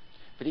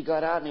 But he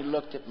got out and he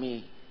looked at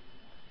me,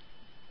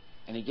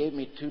 and he gave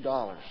me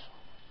 $2.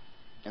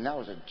 And that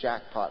was a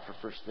jackpot for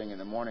first thing in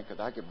the morning, because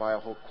I could buy a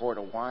whole quart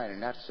of wine,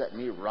 and that set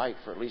me right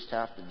for at least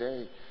half the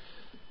day.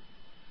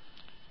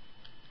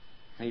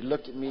 And he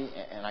looked at me,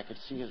 and I could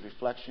see his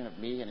reflection of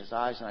me in his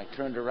eyes, and I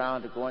turned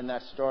around to go in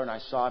that store, and I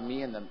saw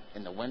me in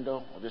the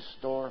window of this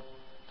store.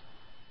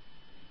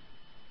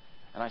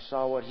 And I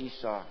saw what he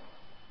saw.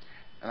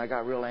 And I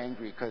got real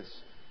angry, because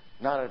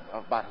not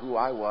about who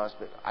I was,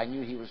 but I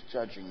knew he was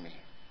judging me,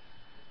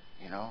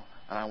 And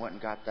I went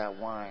and got that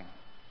wine.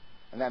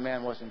 And that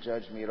man wasn't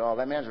judging me at all.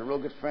 That man's a real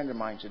good friend of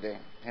mine today.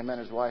 Him and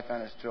his wife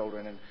and his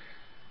children.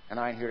 And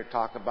I ain't here to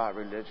talk about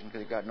religion,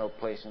 because he got no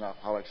place in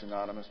Alcoholics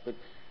Anonymous. But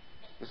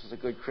this is a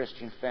good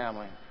Christian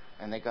family.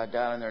 And they got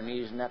down on their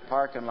knees in that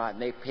parking lot,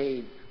 and they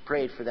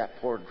prayed for that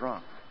poor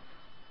drunk.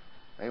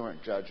 They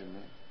weren't judging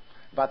me.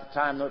 About the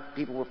time those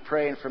people were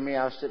praying for me,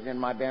 I was sitting in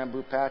my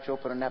bamboo patch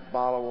opening that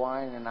bottle of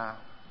wine, and I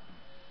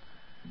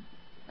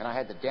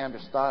had the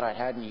damnedest thought I'd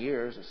had in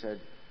years.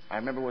 I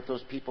remember what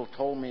those people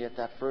told me at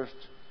that first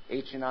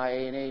H&I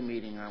A&A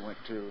meeting I went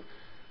to. And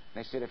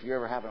they said, if you're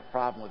ever having a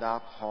problem with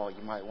alcohol,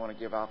 you might want to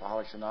give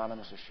Alcoholics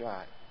Anonymous a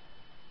shot.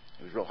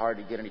 It was real hard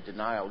to get any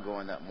denial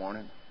going that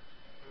morning.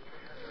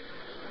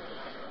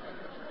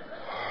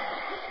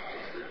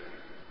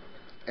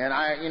 And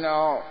I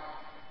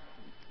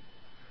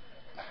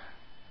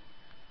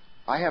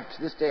have,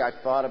 to this day, I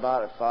thought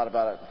about it.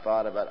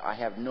 I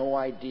have no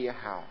idea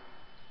how.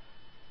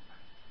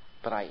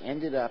 But I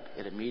ended up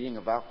at a meeting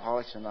of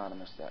Alcoholics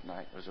Anonymous that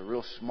night. It was a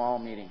real small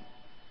meeting.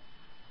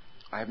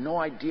 I have no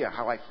idea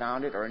how I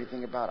found it or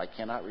anything about it. I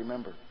cannot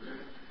remember.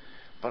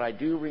 But I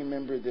do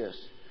remember this,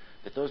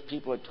 that those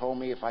people had told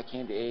me if I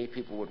came to AA,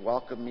 people would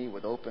welcome me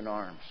with open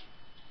arms.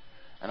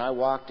 And I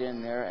walked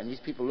in there, and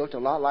these people looked a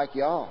lot like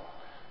y'all.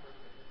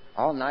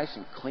 All nice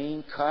and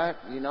clean cut,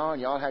 and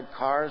y'all had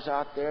cars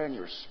out there, and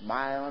you were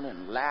smiling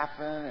and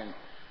laughing, and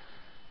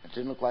it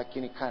didn't look like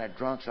any kind of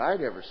drunks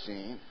I'd ever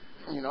seen.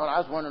 And I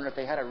was wondering if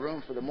they had a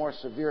room for the more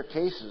severe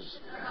cases.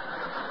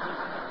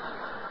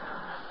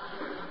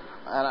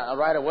 And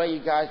right away, you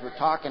guys were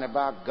talking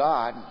about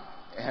God,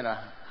 and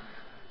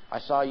I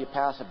saw you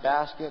pass a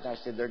basket, and I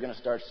said, they're going to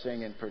start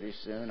singing pretty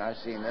soon. I've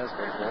seen this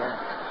before.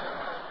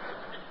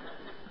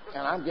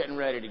 And I'm getting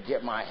ready to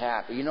get my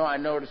hat. But I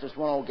noticed this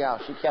one old gal.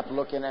 She kept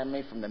looking at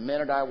me from the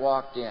minute I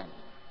walked in.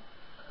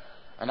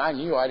 And I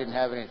knew I didn't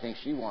have anything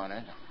she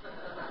wanted.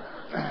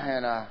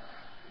 And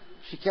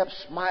she kept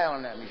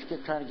smiling at me. She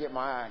kept trying to get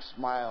my eyes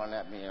smiling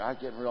at me. And I was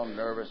getting real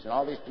nervous. And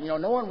all these,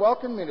 no one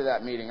welcomed me to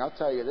that meeting, I'll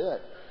tell you that.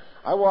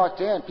 I walked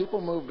in,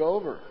 people moved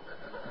over.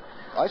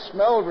 I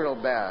smelled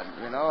real bad,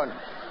 and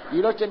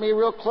you looked at me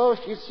real close,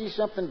 you'd see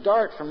something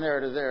dart from there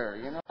to there,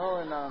 and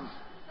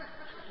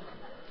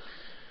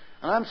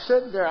I'm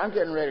sitting there, I'm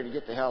getting ready to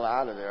get the hell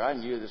out of there. I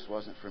knew this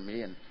wasn't for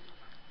me,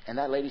 and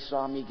that lady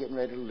saw me getting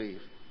ready to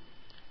leave.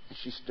 And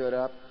she stood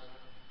up,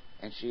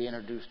 and she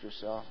introduced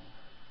herself.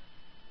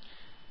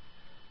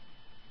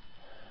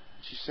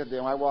 She said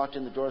that when I walked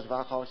in the doors of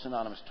Alcoholics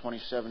Anonymous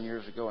 27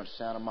 years ago in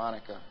Santa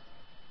Monica,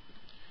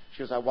 she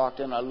goes, I walked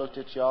in, I looked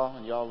at y'all,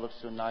 and y'all looked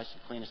so nice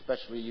and clean,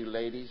 especially you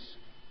ladies.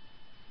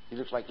 You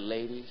look like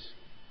ladies.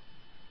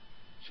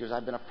 She goes,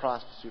 I've been a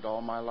prostitute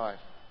all my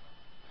life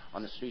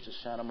on the streets of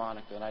Santa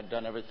Monica, and I'd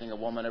done everything a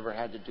woman ever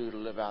had to do to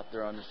live out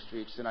there on the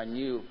streets, and I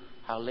knew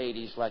how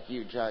ladies like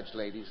you judge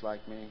ladies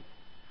like me.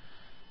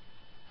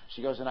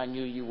 She goes, and I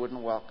knew you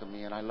wouldn't welcome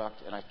me, and I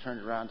looked, and I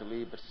turned around to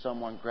leave, but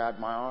someone grabbed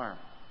my arm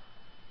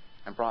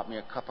and brought me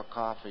a cup of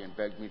coffee and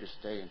begged me to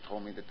stay and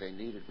told me that they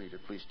needed me to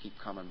please keep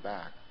coming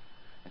back.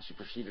 And she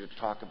proceeded to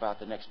talk about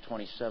the next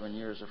 27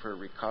 years of her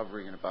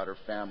recovery and about her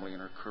family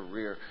and her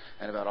career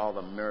and about all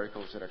the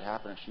miracles that had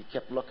happened. And she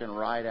kept looking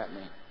right at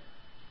me.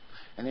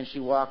 And then she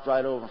walked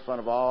right over in front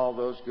of all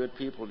those good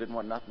people who didn't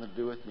want nothing to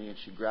do with me. And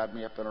she grabbed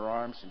me up in her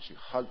arms and she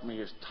hugged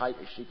me as tight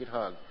as she could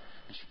hug.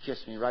 And she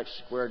kissed me right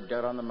square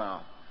dead on the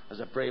mouth. It was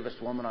the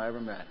bravest woman I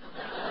ever met.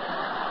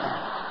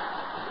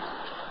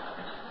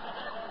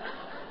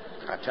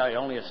 I tell you,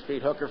 only a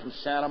street hooker from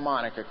Santa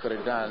Monica could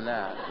have done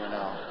that,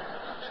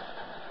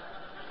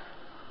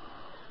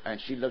 And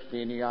she looked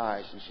me in the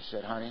eyes and she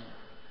said, honey,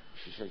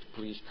 she said,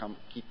 please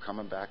keep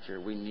coming back here.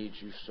 We need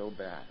you so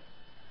bad.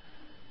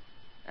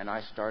 And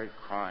I started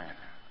crying.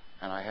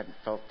 And I hadn't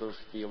felt those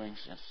feelings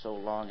in so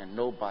long. And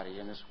nobody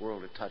in this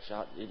world had touched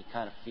out any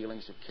kind of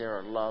feelings of care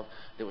or love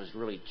that was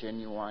really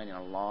genuine in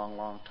a long,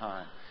 long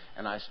time.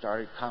 And I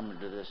started coming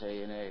to this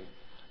A&A.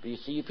 But you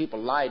see, you people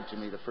lied to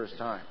me the first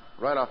time,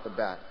 right off the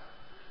bat.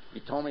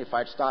 You told me if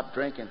I'd stop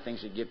drinking,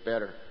 things would get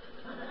better.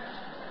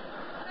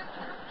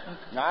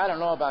 Now, I don't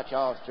know about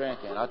y'all's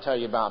drinking. I'll tell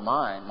you about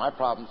mine. My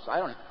problems, I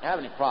don't have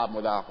any problem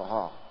with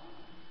alcohol.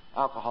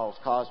 Alcohol has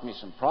caused me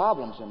some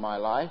problems in my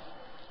life.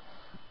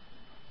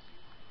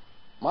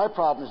 My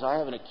problem is I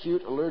have an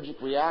acute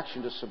allergic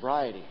reaction to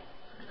sobriety.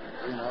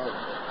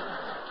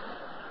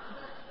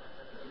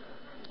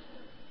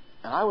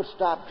 And I would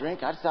stop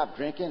drinking. I'd stop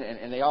drinking,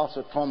 and they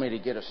also told me to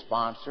get a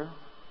sponsor.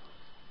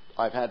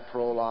 I've had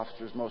parole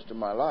officers most of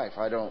my life.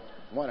 I don't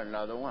want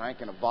another one. I ain't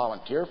going to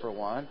volunteer for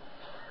one.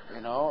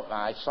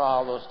 I saw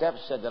all those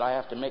steps, said that I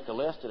have to make a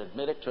list and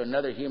admit it to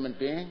another human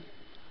being.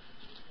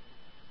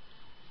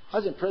 I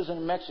was in prison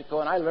in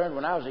Mexico, and I learned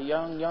when I was a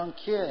young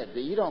kid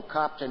that you don't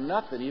cop to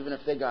nothing, even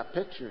if they got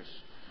pictures.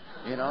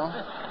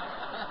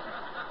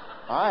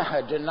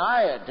 I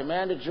deny it,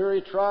 demand a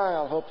jury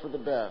trial, hope for the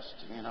best.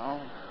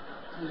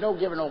 Don't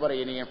give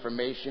nobody any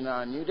information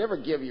on you. Never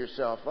give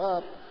yourself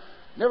up.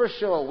 Never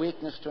show a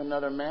weakness to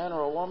another man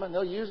or a woman.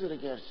 They'll use it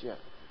against you.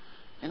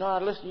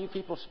 I'd listen to you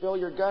people spill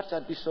your guts.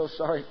 I'd be so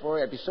sorry for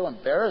you. I'd be so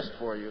embarrassed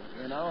for you,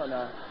 and oh,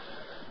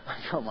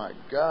 my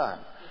God.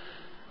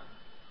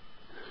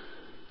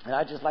 And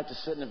I just like to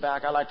sit in the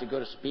back. I like to go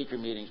to speaker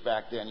meetings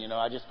back then,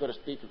 I just go to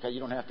speaker because you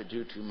don't have to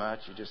do too much.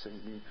 You just,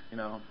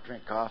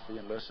 drink coffee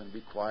and listen,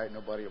 be quiet.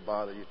 Nobody will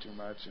bother you too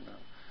much,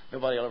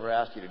 Nobody will ever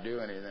ask you to do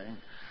anything.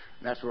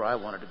 And that's where I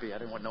wanted to be. I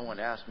didn't want no one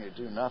to ask me to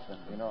do nothing,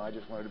 I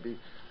just wanted to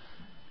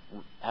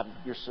have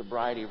your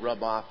sobriety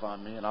rub off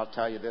on me. And I'll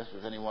tell you this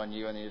with anyone of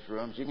you in these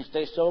rooms, you can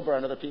stay sober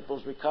on other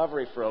people's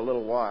recovery for a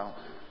little while.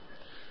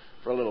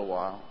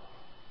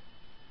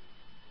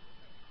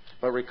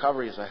 But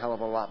recovery is a hell of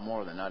a lot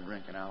more than not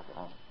drinking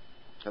alcohol.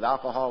 Because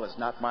alcohol is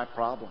not my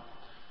problem.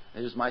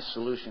 It is my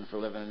solution for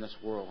living in this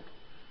world.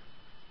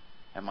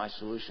 And my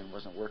solution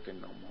wasn't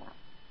working no more.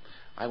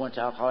 I went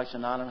to Alcoholics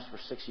Anonymous for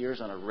 6 years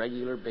on a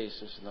regular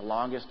basis, and the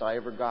longest I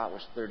ever got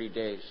was 30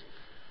 days.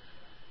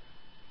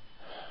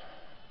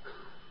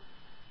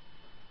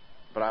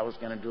 But I was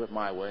going to do it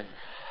my way.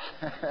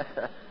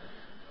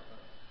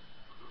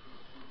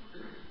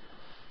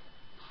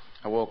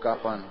 I woke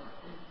up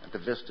at the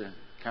Vista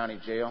County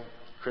Jail,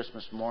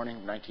 Christmas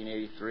morning,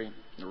 1983, in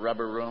the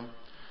rubber room,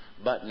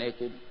 butt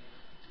naked,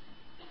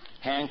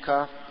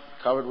 handcuffed,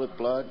 covered with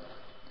blood.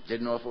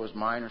 Didn't know if it was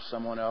mine or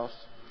someone else.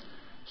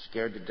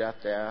 Scared to death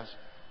to ask.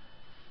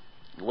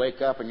 You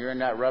wake up and you're in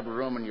that rubber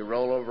room and you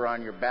roll over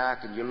on your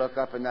back and you look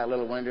up in that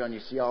little window and you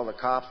see all the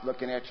cops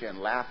looking at you and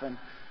laughing.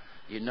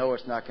 You know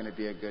it's not going to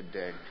be a good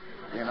day,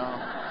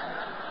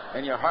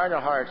 In your heart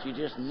of hearts, you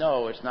just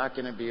know it's not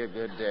going to be a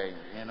good day,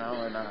 And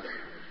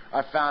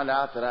I found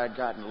out that I'd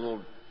gotten a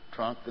little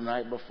drunk the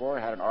night before.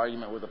 I had an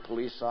argument with a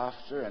police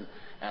officer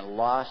and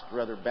lost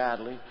rather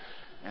badly.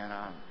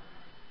 And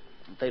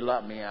they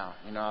let me out.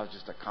 I was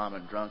just a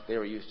common drunk. They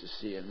were used to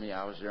seeing me.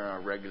 I was there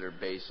on a regular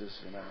basis.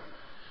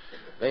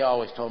 They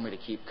always told me to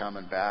keep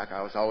coming back.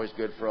 I was always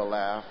good for a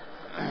laugh.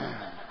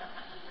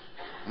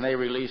 And they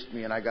released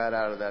me, and I got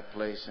out of that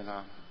place, and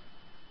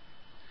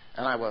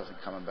I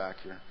wasn't coming back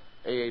here.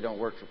 AA don't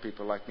work for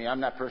people like me.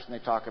 I'm that person they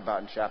talk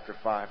about in chapter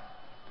 5.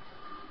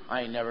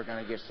 I ain't never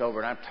going to get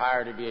sober, and I'm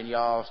tired of being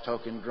y'all's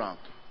token drunk,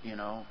 you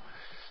know.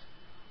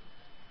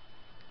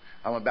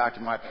 I went back to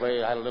my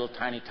place. I had a little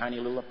tiny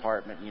little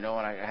apartment, you know,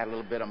 and I had a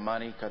little bit of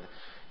money. Because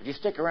if you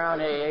stick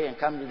around AA and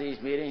come to these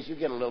meetings, you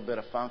get a little bit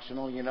of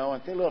functional, you know,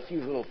 and a few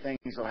little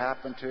things will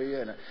happen to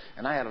you.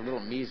 And I had a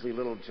little measly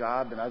little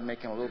job, and I was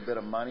making a little bit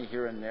of money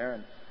here and there.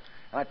 And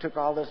I took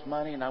all this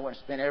money, and I went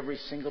and spent every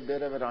single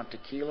bit of it on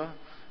tequila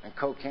and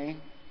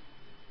cocaine.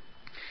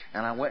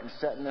 And I went and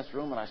sat in this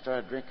room, and I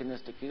started drinking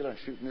this tequila and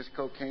shooting this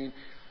cocaine.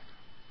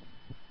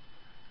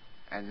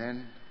 And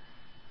then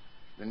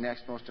the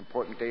next most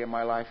important day of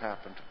my life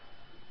happened.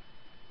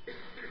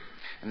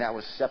 And that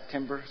was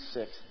September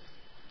 6th.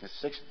 At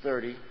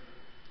 6:30,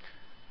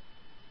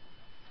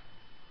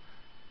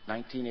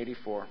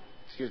 1984.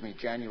 Excuse me,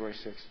 January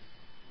 6th.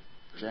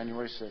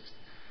 January 6th.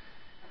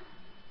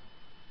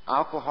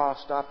 Alcohol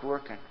stopped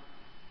working.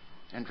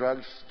 And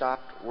drugs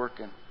stopped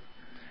working.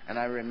 And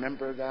I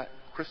remember that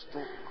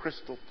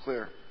crystal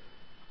clear.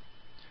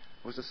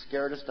 It was the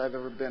scariest I've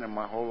ever been in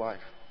my whole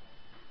life.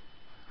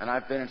 And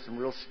I've been in some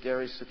real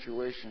scary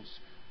situations.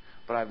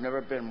 But I've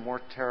never been more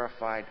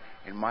terrified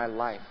in my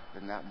life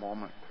than that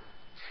moment.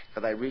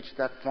 Because I reached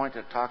that point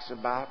that talks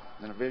about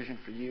in a vision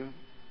for you.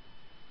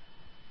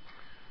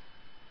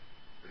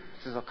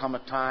 It says there'll come a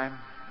time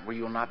where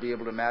you will not be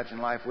able to imagine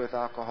life with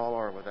alcohol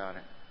or without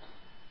it.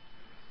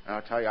 And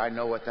I'll tell you, I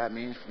know what that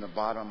means from the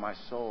bottom of my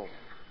soul.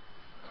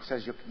 It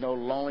says you'll know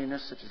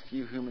loneliness such as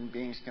few human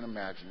beings can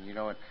imagine. You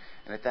know, and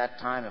at that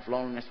time, if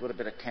loneliness would have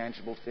been a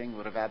tangible thing, it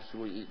would have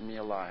absolutely eaten me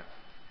alive.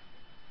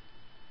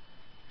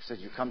 It says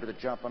you come to the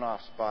jumping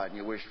off spot and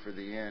you wish for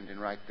the end. And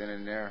right then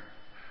and there,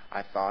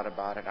 I thought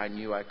about it. I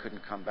knew I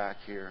couldn't come back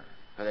here.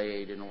 But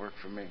AA didn't work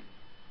for me.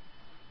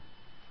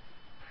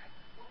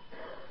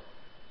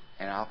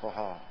 And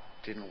alcohol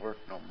didn't work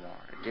no more.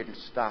 It didn't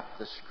stop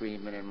the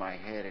screaming in my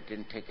head. It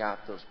didn't take out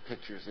those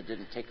pictures. It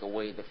didn't take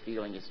away the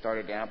feeling. It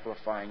started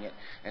amplifying it,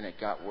 and it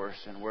got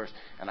worse and worse.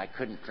 And I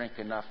couldn't drink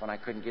enough, and I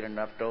couldn't get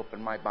enough dope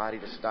in my body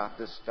to stop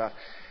this stuff.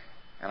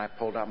 And I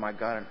pulled out my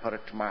gun and put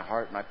it to my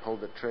heart, and I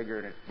pulled the trigger,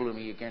 and it blew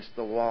me against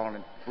the wall, and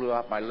it blew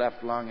out my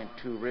left lung and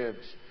 2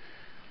 ribs.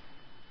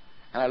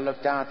 And I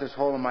looked down at this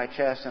hole in my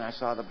chest, and I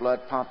saw the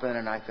blood pumping,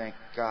 and I thank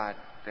God,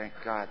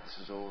 this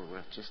is over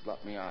with. Just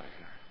let me out of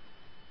here.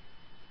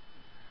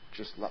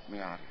 Just let me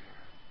out of here.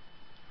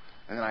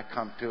 And then I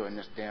come to in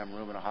this damn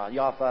room in a hospital.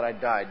 Y'all thought I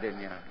died,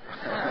 didn't you?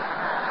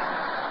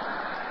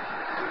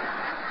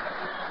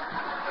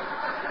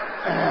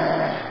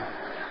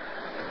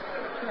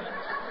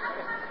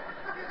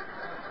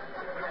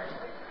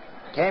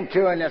 Came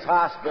to in this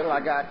hospital.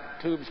 I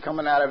got tubes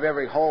coming out of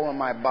every hole in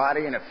my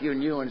body and a few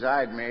new ones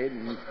I'd made.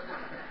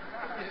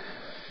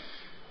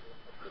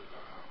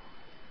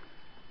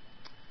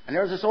 And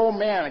there was this old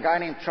man, a guy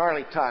named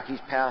Charlie Tuck. He's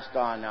passed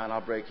on now, and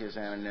I'll break his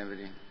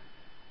anonymity.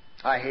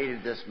 I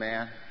hated this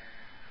man.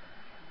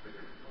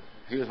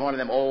 He was one of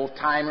them old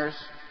timers,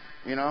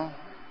 you know,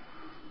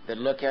 that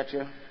look at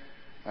you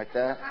like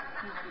that,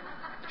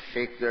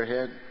 shake their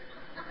head.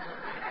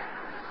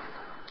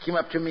 Came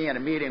up to me in a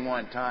meeting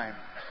one time,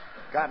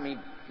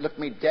 looked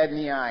me dead in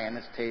the eye on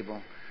this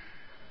table,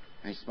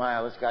 and he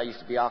smiled. This guy used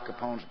to be Al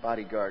Capone's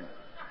bodyguard.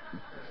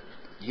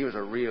 He was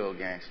a real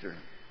gangster.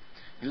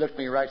 He looked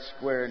me right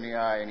square in the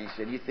eye, and he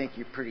said, "You think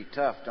you're pretty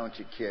tough, don't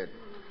you, kid?"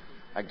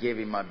 I gave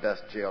him my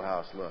best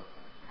jailhouse look.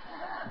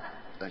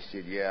 I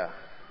said, "Yeah."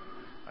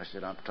 I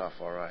said, "I'm tough,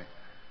 all right."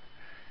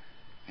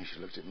 He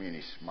looked at me and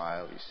he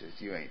smiled. He says,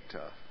 "You ain't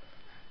tough."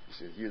 He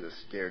says, "You're the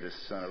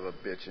scaredest son of a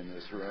bitch in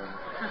this room."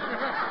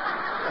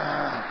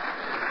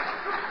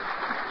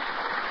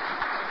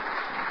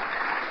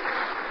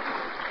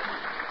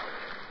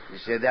 He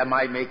said, "That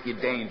might make you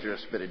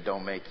dangerous, but it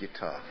don't make you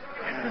tough."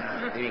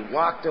 And he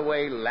walked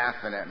away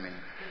laughing at me.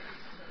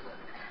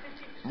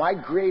 My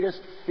greatest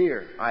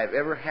fear I've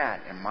ever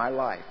had in my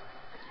life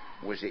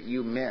was that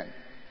you men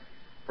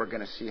were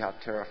going to see how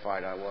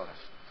terrified I was.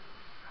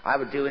 I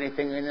would do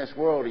anything in this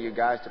world to you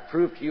guys to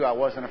prove to you I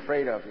wasn't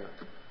afraid of you.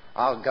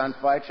 I'll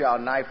gunfight you, I'll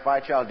knife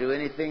fight you, I'll do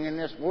anything in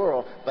this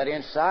world, but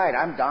inside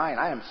I'm dying.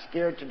 I am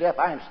scared to death.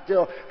 I am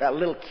still that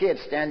little kid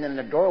standing in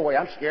the doorway.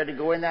 I'm scared to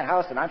go in that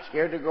house, and I'm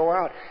scared to go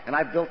out. And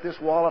I built this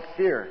wall of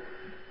fear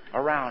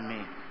around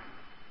me.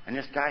 And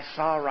this guy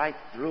saw right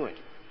through it.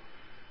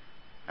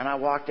 And I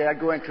walked there. I'd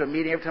go into a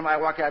meeting. Every time I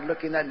walked out, I'd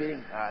look in that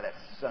meeting. That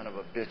son of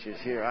a bitch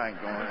is here. I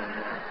ain't going in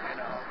there. You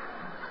know.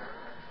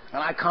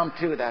 And I come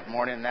to that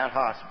morning in that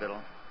hospital.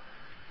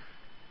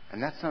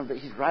 And that son of a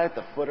bitch, he's right at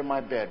the foot of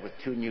my bed with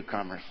 2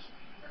 newcomers.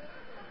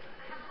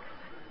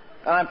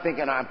 And I'm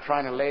thinking I'm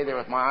trying to lay there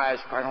with my eyes.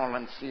 I don't want to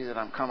let him see that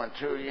I'm coming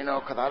to, you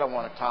know, because I don't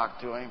want to talk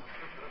to him.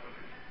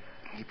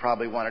 He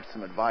probably wanted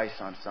some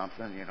advice on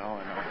something, you know.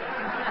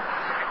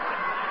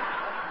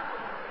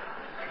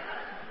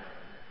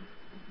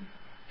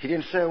 He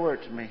didn't say a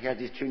word to me. He had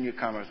these 2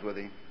 newcomers with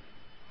him.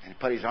 And he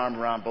put his arm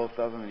around both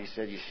of them and he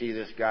said, "You see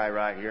this guy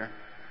right here?"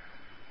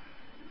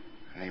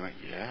 And he went,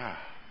 "Yeah."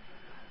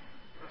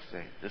 I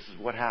say, "This is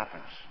what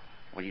happens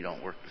when you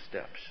don't work the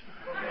steps."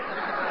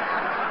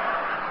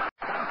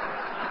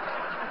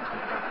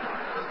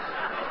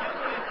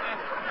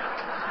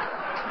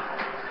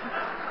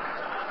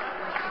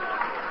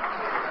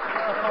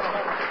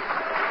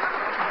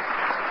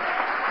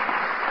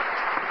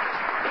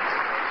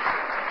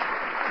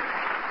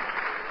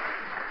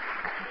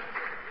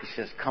 He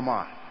says, "Come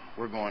on,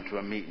 we're going to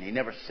a meeting." He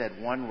never said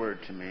one word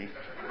to me.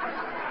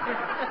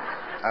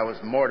 I was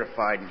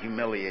mortified and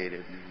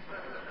humiliated.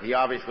 He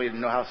obviously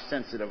didn't know how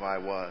sensitive I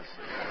was.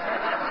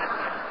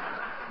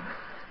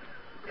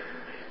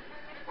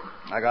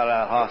 I got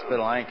out of the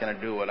hospital. I ain't going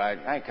to do it.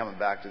 I ain't coming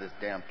back to this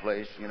damn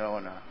place, you know.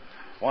 And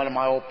one of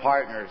my old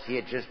partners, he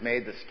had just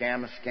made the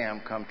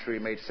scam come true. He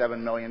made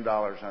 $7 million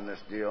on this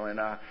deal. And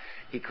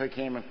he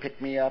came and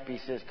picked me up. He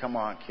says, "Come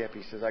on, Kip."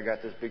 He says, "I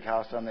got this big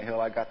house on the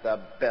hill. I got the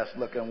best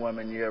looking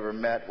woman you ever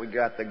met. We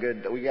got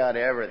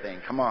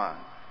everything. Come on."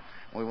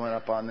 We went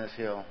up on this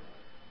hill.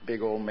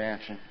 Big old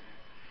mansion.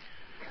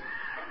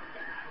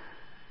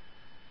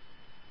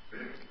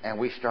 And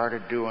we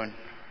started doing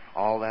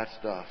all that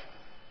stuff.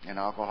 And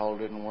alcohol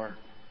didn't work.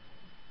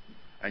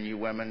 And you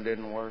women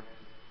didn't work.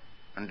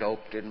 And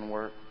dope didn't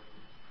work.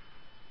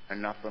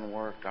 And nothing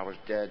worked. I was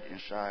dead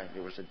inside.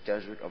 There was a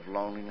desert of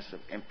loneliness, of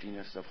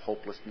emptiness, of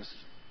hopelessness.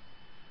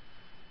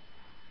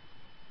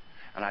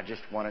 And I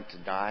just wanted to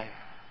die.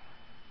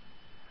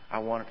 I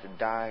wanted to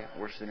die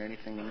worse than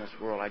anything in this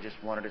world. I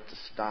just wanted it to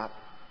stop.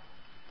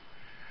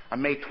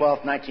 On May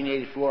 12th,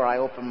 1984, I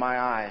opened my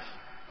eyes.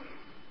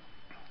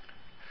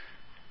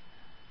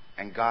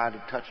 And God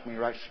had touched me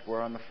right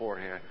square on the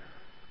forehead.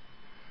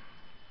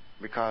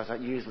 Because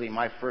usually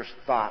my first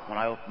thought when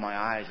I open my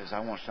eyes is,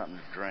 I want something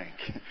to drink.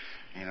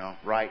 You know,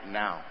 right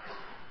now.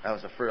 That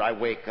was the first. I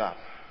wake up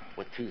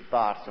with two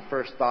thoughts. The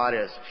first thought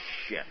is,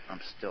 shit, I'm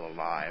still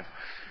alive.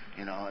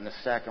 You know, and the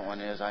second one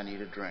is, I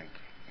need a drink.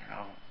 You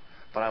know.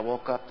 But I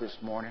woke up this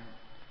morning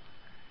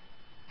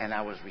and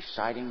I was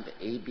reciting the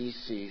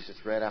ABCs.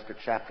 It's read after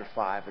chapter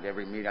 5 at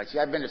every meeting.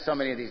 I've been to so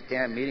many of these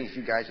damn meetings,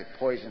 you guys have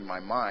poisoned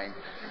my mind.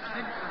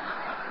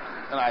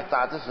 And I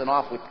thought, this is an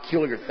awfully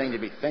peculiar thing to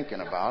be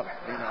thinking about,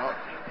 you know.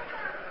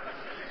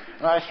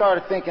 And I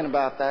started thinking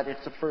about that.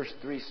 It's the first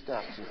 3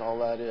 steps is all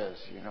that is,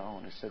 you know.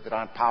 And it said that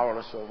I'm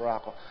powerless over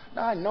alcohol.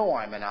 Now, I know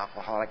I'm an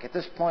alcoholic. At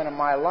this point in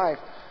my life,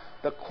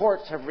 the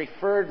courts have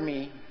referred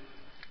me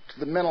to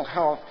the mental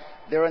health.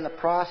 They're in the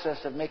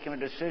process of making a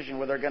decision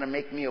where they're going to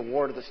make me a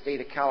ward of the state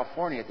of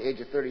California at the age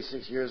of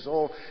 36 years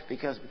old,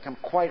 because it's become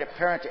quite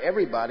apparent to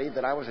everybody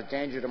that I was a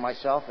danger to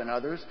myself and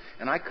others,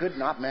 and I could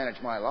not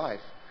manage my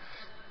life.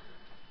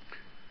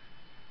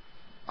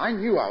 I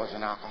knew I was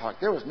an alcoholic.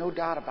 There was no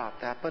doubt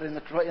about that. But in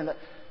the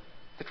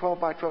 12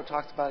 by 12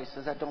 talks about it. He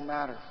says that don't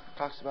matter. It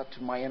talks about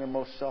to my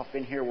innermost self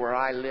in here where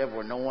I live,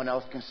 where no one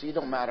else can see. It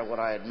don't matter what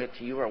I admit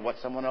to you or what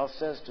someone else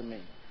says to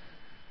me.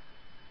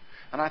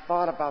 And I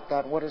thought about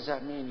that. What does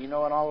that mean? You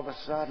know, and all of a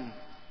sudden,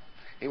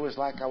 it was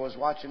like I was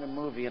watching a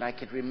movie, and I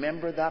could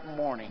remember that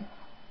morning.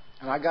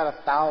 And I got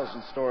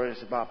 1,000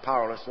 stories about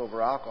powerless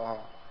over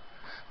alcohol.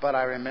 But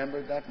I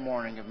remembered that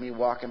morning of me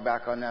walking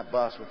back on that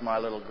bus with my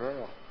little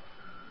girl.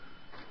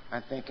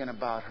 And thinking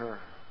about her,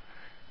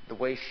 the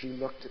way she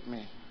looked at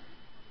me,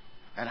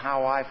 and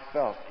how I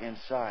felt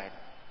inside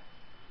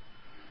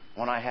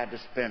when I had to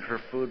spend her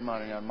food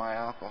money on my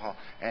alcohol.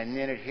 And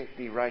then it hit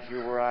me right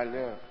here where I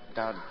live,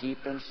 down deep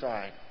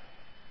inside.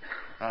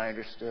 And I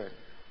understood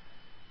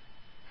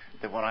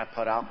that when I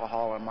put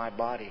alcohol in my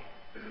body,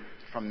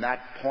 from that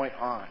point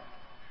on,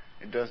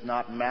 it does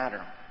not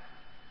matter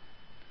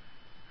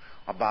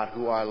about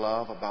who I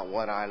love, about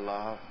what I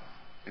love.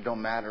 It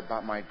don't matter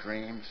about my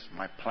dreams,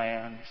 my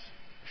plans.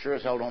 Sure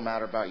as hell don't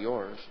matter about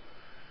yours.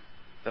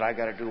 That I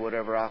got to do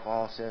whatever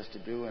alcohol says to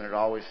do, and it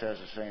always says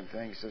the same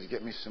thing. It says,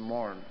 "Get me some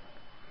more,"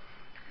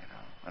 you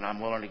know. And I'm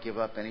willing to give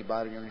up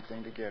anybody or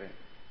anything to get it.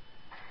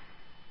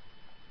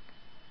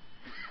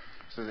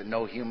 So that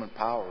no human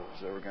power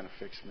was ever going to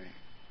fix me.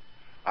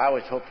 I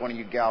always hoped one of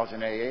you gals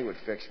in AA would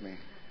fix me.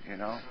 You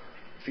know, a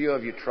few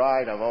of you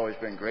tried. I've always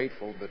been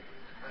grateful, but.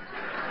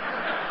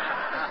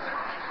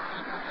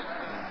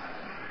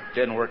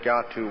 Didn't work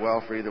out too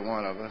well for either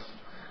one of us.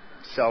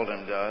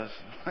 Seldom does.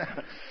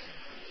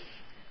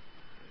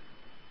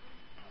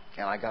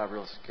 And I got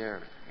real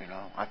scared, you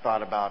know. I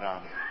thought about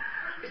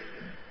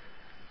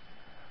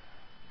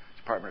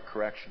Department of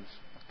Corrections.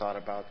 I thought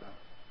about the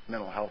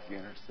mental health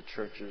units, the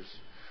churches,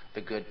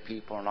 the good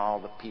people, and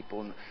all the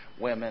people, and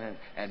women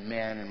and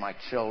men, and my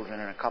children,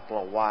 and a couple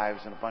of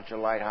wives, and a bunch of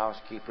lighthouse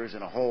keepers,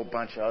 and a whole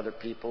bunch of other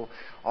people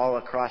all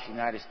across the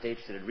United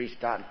States that had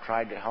reached out and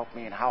tried to help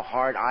me, and how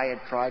hard I had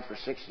tried for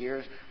 6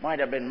 years. Might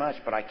have been much,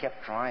 but I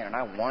kept trying, and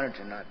I wanted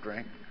to not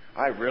drink.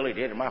 I really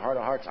did. In my heart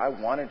of hearts, I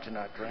wanted to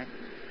not drink.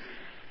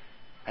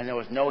 And there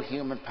was no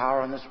human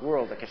power in this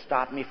world that could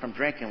stop me from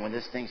drinking when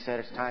this thing said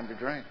it's time to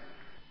drink.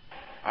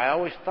 I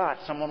always thought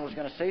someone was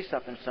going to say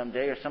something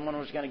someday, or someone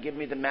was going to give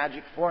me the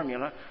magic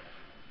formula,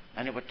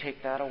 and it would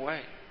take that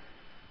away.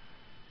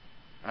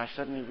 And I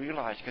suddenly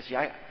realized, because see,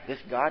 this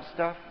God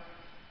stuff,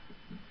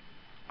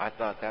 I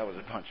thought that was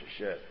a bunch of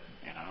shit,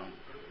 you know.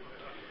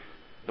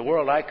 The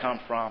world I come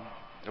from,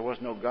 there was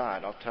no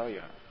God, I'll tell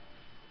you.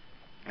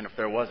 And if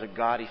there was a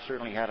God, he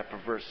certainly had a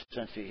perverse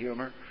sense of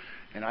humor.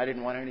 And I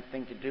didn't want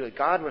anything to do with it.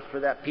 God was for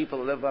that people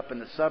who live up in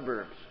the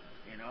suburbs,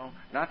 you know,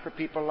 not for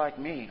people like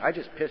me. I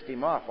just pissed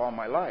him off all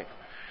my life,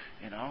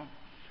 you know.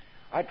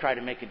 I tried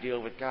to make a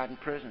deal with God in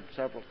prison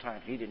several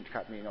times. He didn't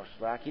cut me no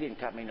slack.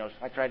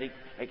 I tried to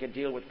make a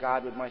deal with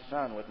God with my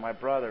son, with my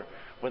brother,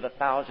 with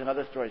 1,000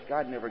 other stories.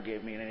 God never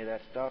gave me any of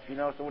that stuff, you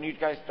know. So when you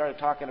guys started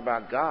talking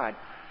about God,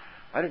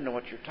 I didn't know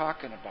what you're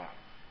talking about,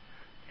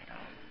 you know.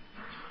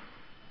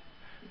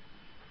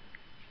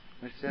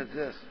 It says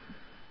this,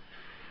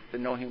 that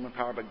no human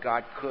power but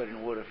God could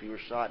and would if he were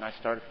sought. And I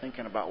started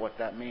thinking about what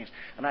that means.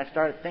 And I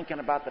started thinking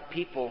about the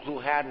people who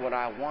had what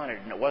I wanted.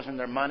 And it wasn't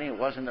their money, it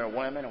wasn't their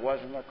women, it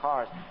wasn't their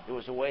cars. It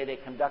was the way they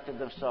conducted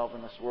themselves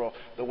in this world,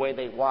 the way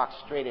they walked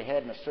straight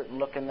ahead and a certain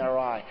look in their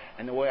eye,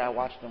 and the way I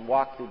watched them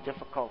walk through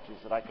difficulties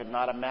that I could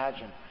not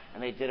imagine.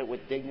 And they did it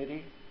with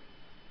dignity.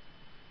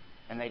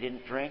 And they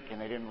didn't drink and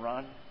they didn't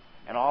run.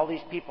 And all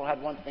these people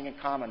had one thing in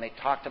common. They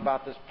talked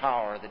about this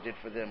power that did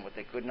for them what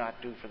they could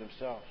not do for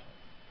themselves.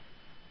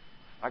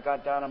 I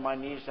got down on my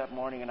knees that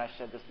morning and I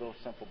said this little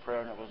simple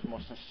prayer, and it was the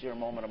most sincere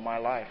moment of my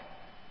life.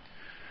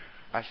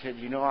 I said,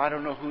 you know, I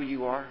don't know who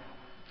you are,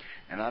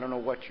 and I don't know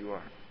what you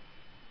are,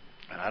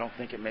 and I don't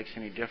think it makes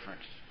any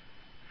difference.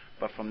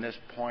 But from this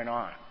point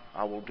on,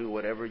 I will do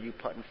whatever you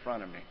put in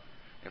front of me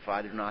if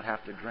I do not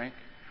have to drink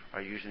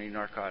or use any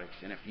narcotics.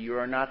 And if you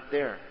are not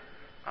there,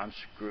 I'm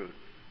screwed.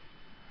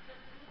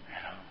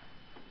 You know?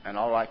 And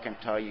all I can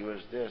tell you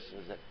is this,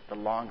 is that the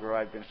longer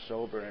I've been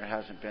sober, and it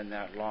hasn't been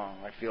that long,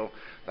 I feel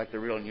like the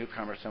real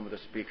newcomer, some of the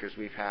speakers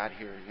we've had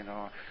here, you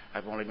know.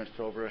 I've only been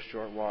sober a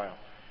short while.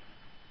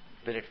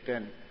 But it's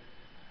been,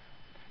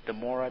 the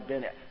more I've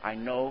been, I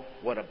know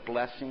what a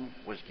blessing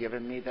was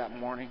given me that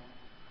morning.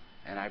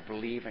 And I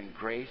believe in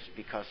grace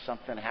because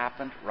something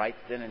happened right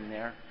then and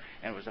there.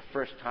 And it was the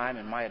first time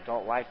in my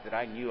adult life that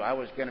I knew I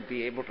was going to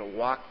be able to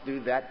walk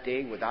through that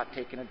day without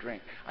taking a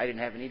drink. I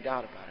didn't have any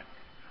doubt about it.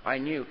 I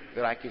knew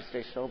that I could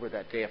stay sober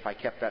that day if I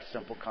kept that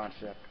simple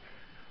concept.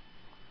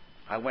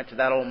 I went to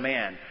that old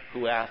man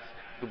who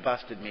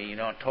busted me, you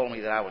know, and told me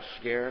that I was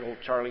scared, old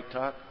Charlie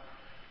Tuck.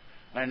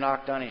 And I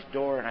knocked on his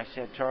door and I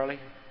said, Charlie,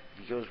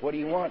 he goes, what do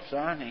you want,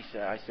 son?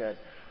 And I said,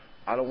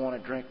 I don't want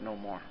to drink no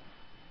more.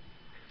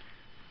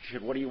 He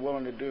said, what are you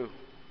willing to do?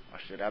 I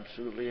said,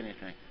 absolutely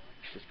anything.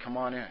 He says, come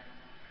on in.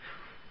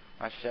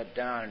 I sat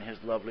down, and his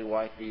lovely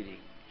wife, Edie,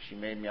 she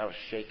made me, I was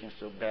shaking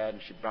so bad,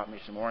 and she brought me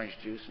some orange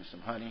juice and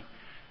some honey.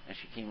 And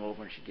she came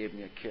over and she gave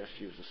me a kiss.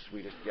 She was the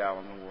sweetest gal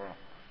in the world.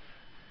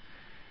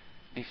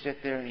 And he sat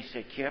there and he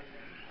said, Kip,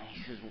 and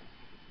he says,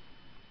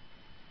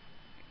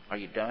 are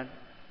you done?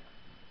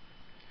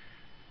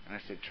 And I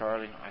said,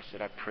 Charlie, I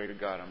said, I pray to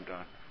God I'm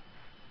done.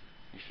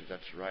 He says,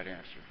 that's the right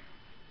answer.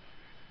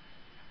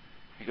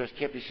 He goes,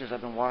 Kip, he says,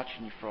 I've been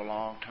watching you for a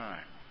long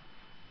time.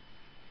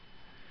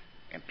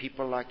 And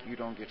people like you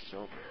don't get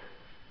sober.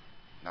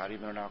 Not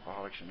even in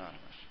Alcoholics Anonymous.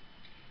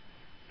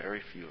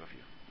 Very few of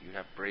you. You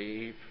have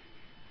grave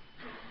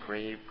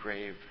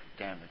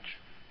damage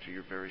to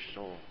your very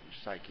soul and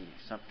psyche.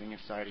 Something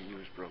inside of you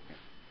is broken.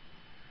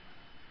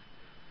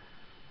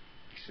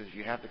 He says,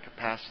 you have the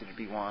capacity to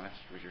be honest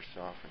with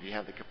yourself. If you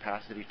have the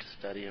capacity to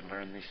study and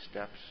learn these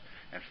steps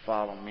and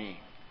follow me,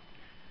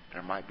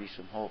 there might be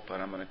some hope.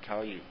 But I'm going to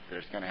tell you that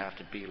it's going to have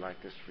to be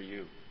like this for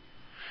you.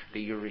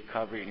 That your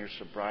recovery and your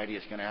sobriety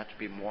is going to have to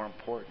be more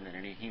important than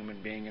any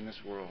human being in this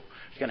world.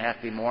 It's going to have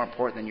to be more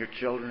important than your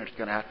children. It's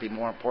going to have to be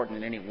more important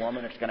than any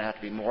woman. It's going to have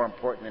to be more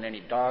important than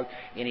any dog,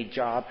 any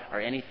job, or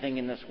anything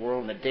in this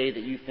world. And the day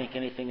that you think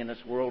anything in this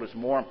world is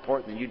more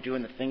important than you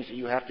doing the things that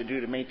you have to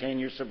do to maintain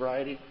your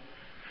sobriety,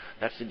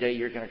 that's the day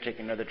you're going to take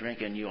another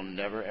drink and you'll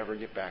never, ever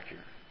get back here.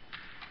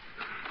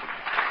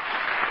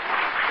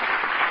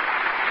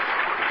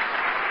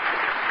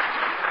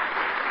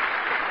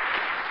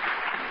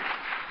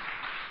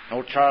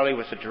 Old Charlie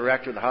was the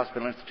director of the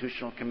Hospital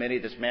Institutional Committee.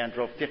 This man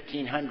drove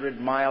 1,500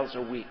 miles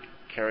a week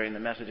carrying the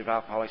message of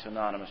Alcoholics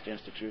Anonymous to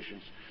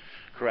institutions,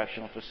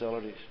 correctional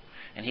facilities.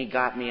 And he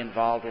got me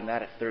involved in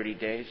that at 30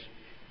 days.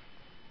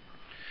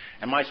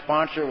 And my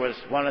sponsor was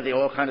one of the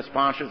old kind of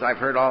sponsors I've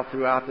heard all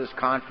throughout this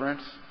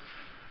conference.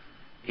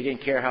 He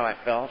didn't care how I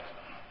felt.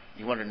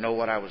 He wanted to know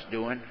what I was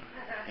doing,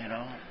 you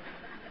know.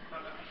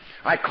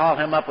 I'd call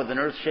him up with an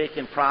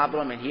earth-shaking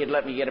problem, and he'd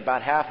let me get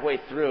about halfway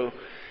through.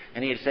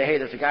 And he'd say, hey,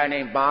 there's a guy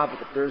named Bob at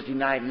the Thursday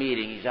night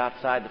meeting. He's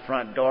outside the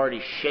front door, and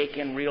he's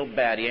shaking real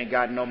bad. He ain't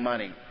got no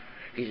money.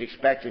 He's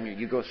expecting you.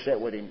 You go sit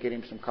with him, get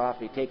him some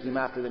coffee, take him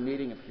after the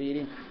meeting and feed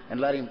him,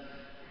 and let him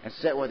and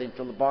sit with him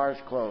till the bar's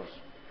closed.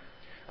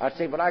 I'd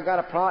say, but I got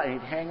a problem.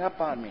 And he'd hang up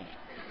on me.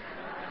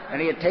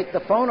 And he'd take the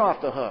phone off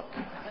the hook,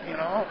 you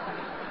know.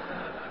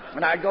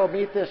 And I'd go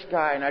meet this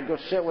guy, and I'd go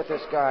sit with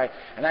this guy,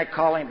 and I'd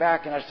call him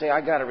back, and I'd say,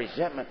 I got a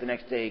resentment the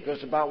next day. He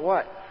goes, about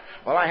what?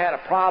 Well, I had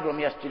a problem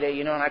yesterday,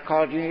 you know, and I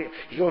called you.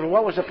 He goes, well,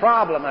 what was the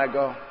problem? And I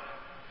go,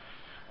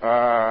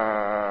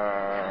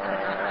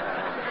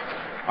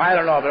 I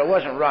don't know, but it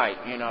wasn't right,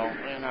 you know.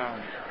 And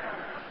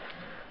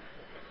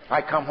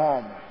I come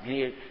home.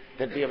 He'd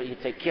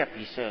say, Kip,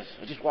 he says,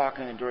 I just walk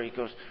in the door. He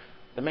goes,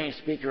 the main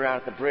speaker out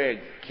at the brig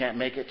can't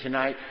make it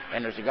tonight,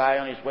 and there's a guy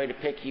on his way to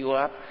pick you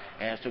up,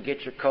 and so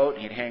get your coat.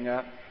 And he'd hang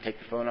up, take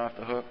the phone off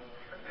the hook.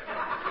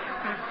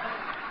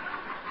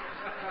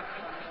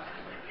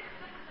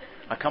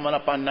 I'm coming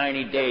up on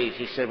 90 days.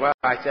 He said, well,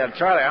 I said,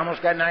 Charlie, I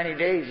almost got 90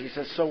 days. He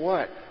said, so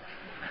what?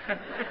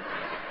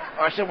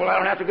 I said, well, I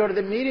don't have to go to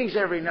the meetings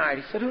every night.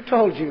 He said, who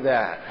told you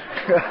that?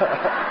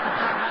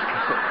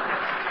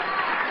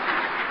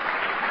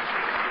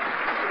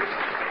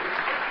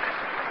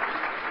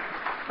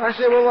 I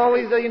said, well, all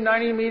these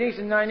 90 meetings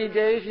in 90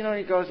 days, you know. And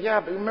he goes, yeah,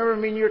 but remember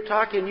me and you were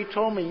talking, you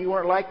told me you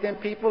weren't like them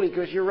people? He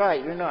goes, you're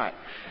right, you're not.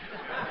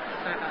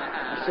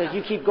 He says,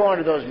 you keep going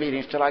to those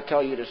meetings till I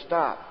tell you to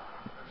stop.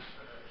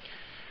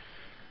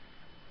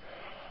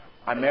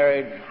 I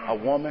married a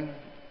woman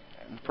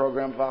in the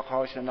program of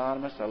Alcoholics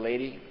Anonymous, a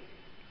lady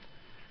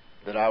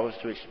that I was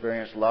to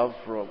experience love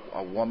for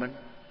a woman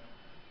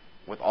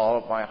with all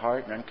of my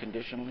heart and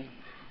unconditionally.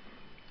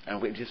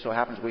 And it just so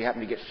happens we happen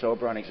to get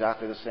sober on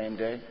exactly the same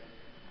day.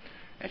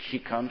 And she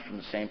comes from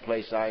the same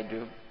place I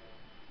do.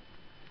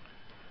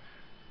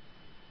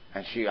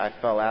 And I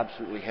fell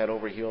absolutely head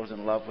over heels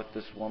in love with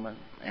this woman.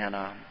 And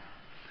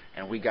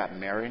we got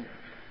married.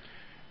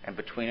 And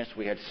between us,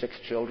 we had 6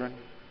 children.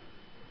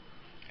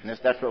 And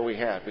that's what we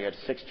had. We had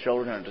 6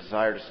 children and a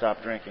desire to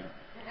stop drinking.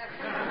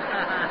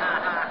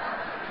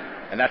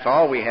 And that's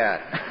all we had.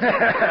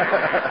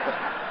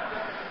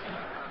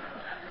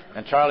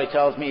 And Charlie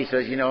tells me, he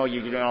says, you know,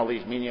 you're doing all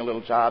these menial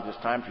little jobs. It's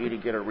time for you to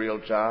get a real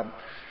job.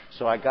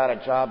 So I got a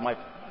job. My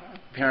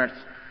parents'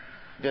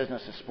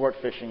 business is sport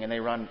fishing, and they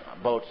run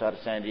boats out of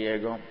San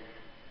Diego.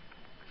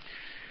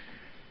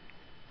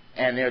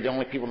 And they're the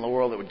only people in the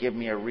world that would give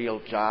me a real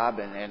job.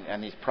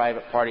 And these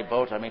private party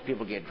boats, I mean,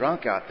 people get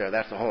drunk out there.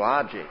 That's the whole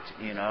object,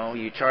 you know.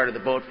 You charter the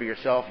boat for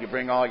yourself. You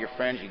bring all your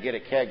friends. You get a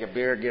keg of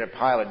beer, get a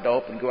pile of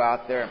dope, and go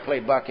out there and play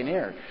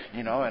buccaneer,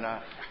 you know.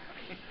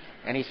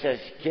 And he says,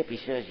 Kip, he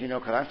says, you know,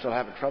 because I'm still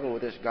having trouble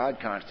with this God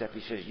concept.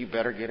 He says, you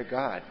better get a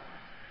God.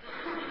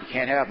 You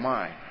can't have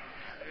mine.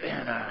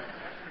 And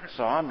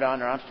so I'm down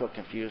there. I'm still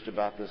confused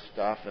about this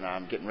stuff, and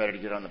I'm getting ready to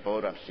get on the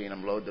boat. I'm seeing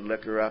them load the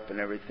liquor up and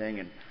everything,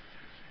 and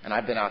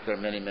I've been out there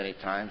many, many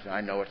times, and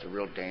I know it's a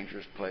real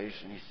dangerous place.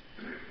 And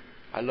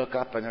I look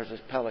up, and there's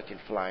this pelican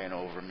flying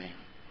over me.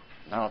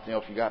 I don't know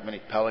if you got many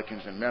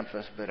pelicans in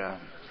Memphis, but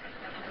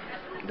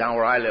down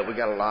where I live, we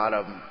got a lot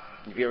of them.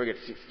 If you ever get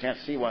a chance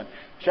to see one,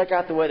 check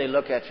out the way they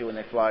look at you when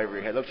they fly over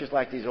your head. It looks just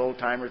like these old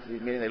timers at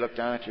these meetings. They look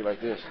down at you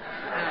like this.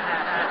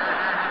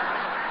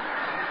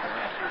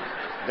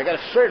 They got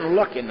a certain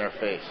look in their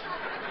face.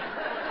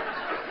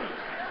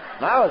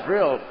 And I was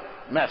real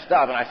messed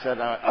up, and I said,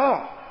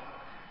 oh,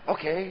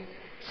 okay,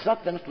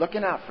 something's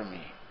looking out for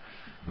me.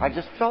 I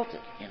just felt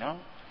it, you know.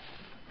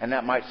 And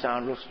that might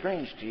sound real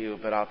strange to you,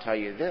 but I'll tell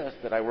you this,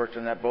 that I worked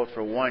on that boat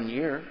for 1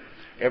 year,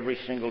 every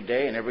single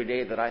day, and every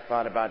day that I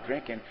thought about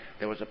drinking,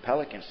 there was a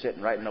pelican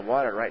sitting right in the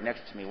water right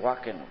next to me,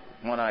 walking,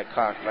 one eye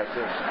cocked like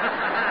this.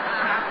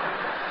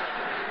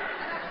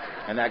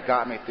 And that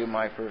got me through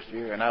my first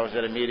year. And I was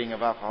at a meeting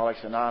of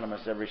Alcoholics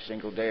Anonymous every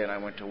single day, and I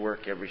went to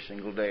work every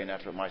single day, and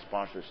that's what my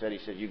sponsor said. He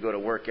said, you go to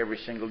work every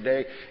single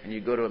day, and you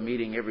go to a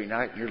meeting every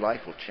night, and your life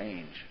will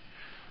change.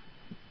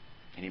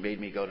 And he made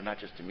me go to not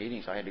just to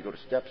meetings. I had to go to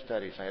step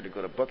studies. I had to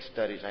go to book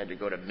studies. I had to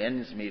go to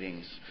men's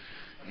meetings,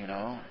 you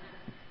know.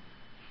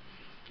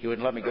 He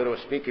wouldn't let me go to a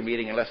speaker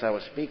meeting unless I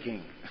was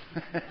speaking.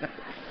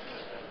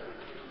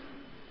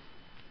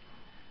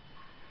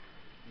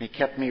 He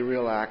kept me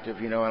real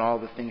active, you know, and all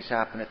the things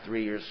happened at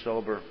 3 years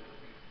sober.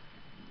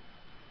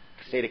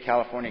 The state of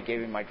California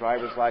gave me my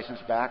driver's license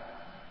back.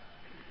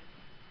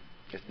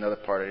 Just another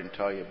part I didn't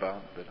tell you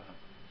about. But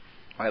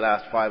my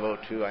last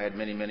 502, I had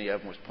many, many of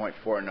them, was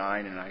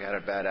 .49, and I had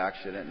a bad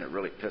accident, and it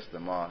really pissed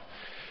them off.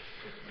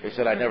 They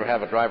said I'd never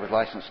have a driver's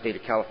license in the state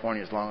of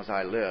California as long as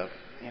I live,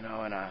 you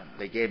know, and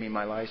they gave me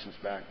my license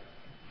back.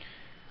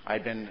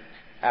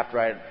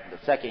 The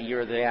second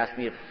year, they asked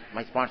me, if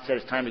my sponsor said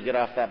it's time to get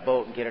off that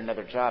boat and get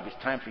another job. It's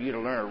time for you to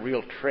learn a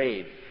real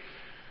trade.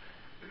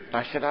 And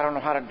I said, I don't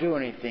know how to do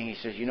anything. He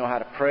says, you know how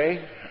to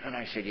pray? And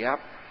I said, yep.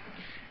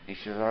 He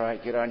says, all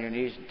right, get on your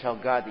knees and tell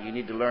God that you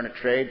need to learn a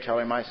trade. Tell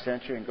him I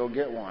sent you and go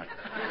get one.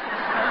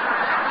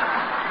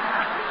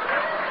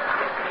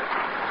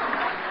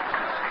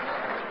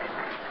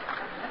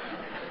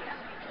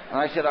 And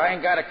I said, I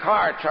ain't got a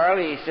car,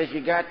 Charlie. He says,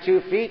 you got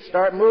 2 feet,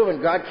 start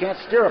moving. God can't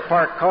steer a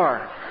parked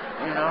car.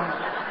 You know,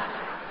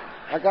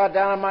 I got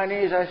down on my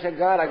knees. I said,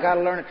 God, I got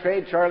to learn a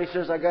trade. Charlie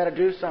says, I got to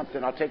do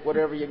something. I'll take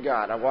whatever you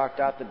got. I walked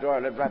out the door.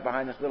 I lived right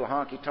behind this little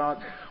honky-tonk.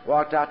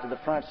 Walked out to the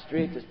front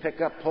street. This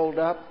pickup pulled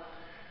up.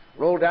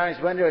 Rolled down his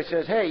window. He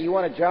says, hey, you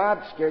want a job?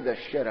 Scared the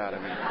shit out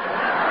of me.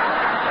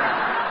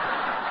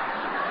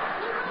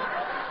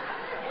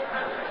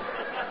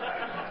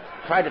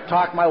 Tried to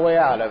talk my way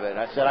out of it.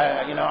 I said,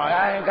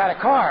 I ain't got a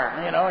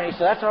car. You know, and he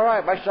said, that's all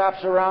right. My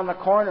shop's around the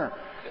corner.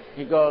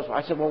 He goes,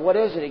 I said, well, what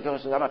is it? He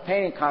goes, I'm a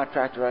painting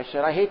contractor. I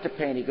said, I hate to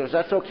paint. He goes,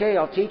 that's okay.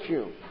 I'll teach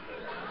you.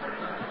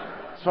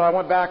 So I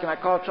went back and I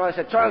called Charlie. I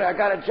said, Charlie, I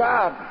got a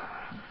job.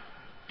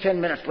 10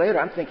 minutes later,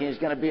 I'm thinking he's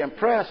going to be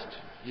impressed.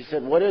 He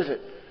said, what is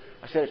it?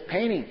 I said, it's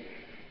painting.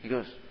 He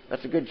goes,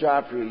 that's a good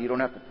job for you. You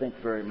don't have to think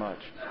very much.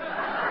 You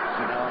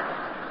know?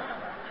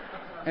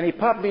 And he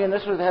popped me in.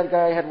 This was the head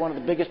guy. He had one of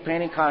the biggest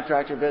painting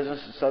contractor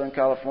businesses in Southern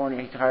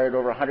California. He hired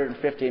over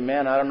 150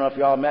 men. I don't know if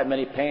you all met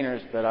many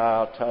painters, but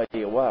I'll tell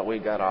you what, we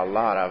got a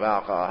lot of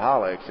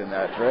alcoholics in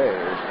that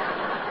trade.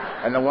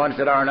 And the ones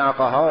that aren't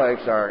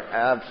alcoholics are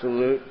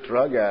absolute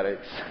drug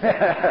addicts.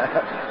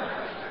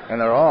 And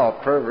they're all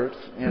perverts,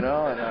 you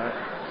know. And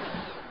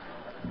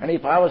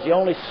I was the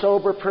only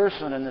sober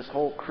person in this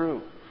whole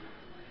crew.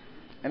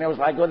 And it was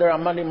like go there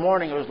on Monday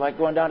morning. It was like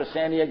going down to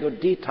San Diego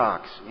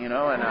detox, you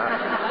know. And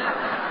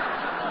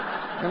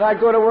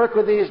I'd go to work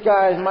with these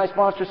guys. And my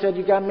sponsor said,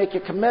 you got to make a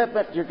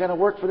commitment. You're going to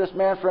work for this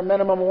man for a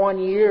minimum of 1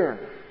 year.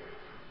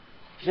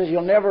 He says,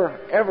 you'll never,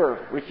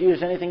 ever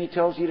refuse anything he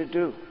tells you to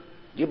do.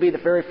 You'll be the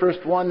very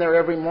first one there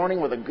every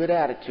morning with a good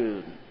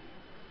attitude.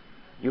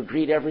 You'll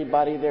greet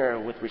everybody there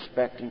with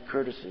respect and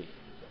courtesy.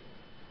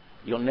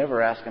 You'll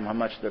never ask him how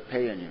much they're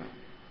paying you.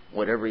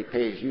 Whatever he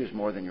pays you is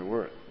more than you're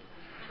worth.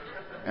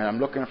 And I'm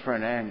looking for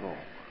an angle.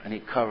 And he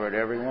covered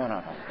every one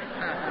of them.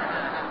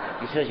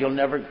 He says, you'll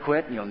never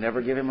quit and you'll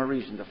never give him a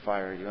reason to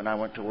fire you. And I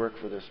went to work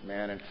for this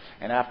man.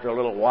 And after a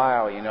little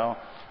while, you know,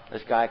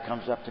 this guy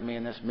comes up to me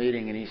in this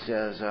meeting and he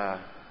says,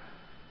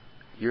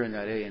 you're in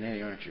that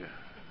A&A, aren't you?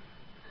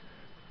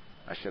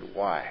 I said,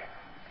 why?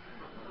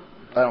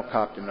 I don't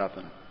cop to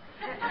nothing.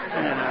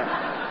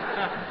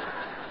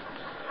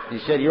 He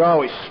said, you're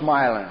always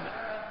smiling.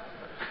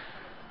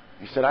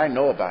 He said, I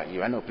know about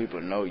you. I know people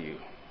who know you.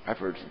 I've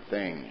heard some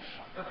things.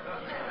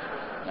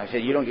 And I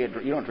said, you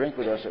don't drink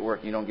with us at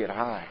work. You don't get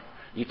high.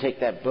 You take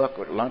that book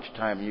at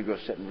lunchtime and you go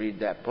sit and read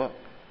that book.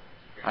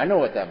 I know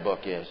what that book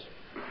is.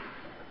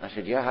 I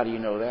said, yeah, how do you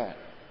know that?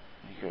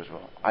 He goes,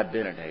 well, I've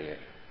been in AA.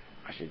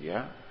 I said,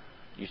 yeah?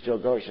 You still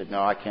go? He said,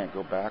 no, I can't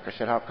go back. I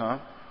said, how come?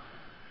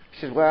 He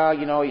says, well,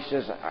 you know, he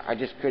says, I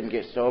just couldn't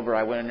get sober.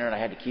 I went in there and I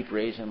had to keep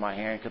raising my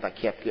hand because I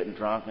kept getting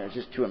drunk and it was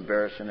just too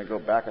embarrassing to go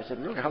back. I said,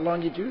 really, how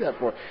long did you do that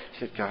for? He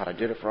said, God, I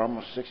did it for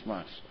almost 6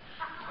 months.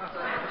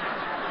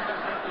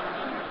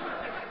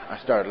 I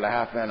started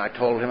laughing. I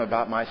told him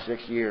about my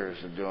 6 years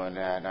of doing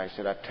that. And I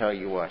said, I tell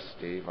you what,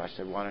 Steve. I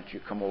said, why don't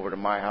you come over to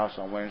my house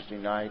on Wednesday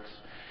nights?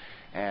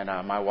 And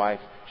my wife,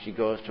 she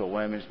goes to a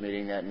women's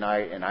meeting that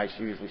night, and I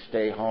usually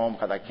stay home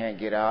because I can't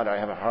get out. I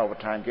have a horrible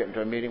time getting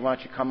to a meeting. Why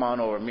don't you come on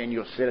over? Me and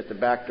you'll sit at the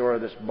back door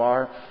of this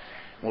bar.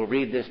 We'll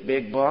read this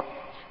big book.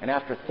 And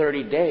after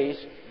 30 days,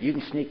 you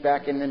can sneak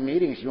back in the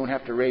meetings. You don't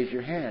have to raise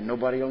your hand.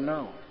 Nobody will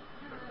know.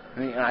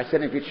 And I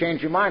said, if you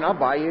change your mind, I'll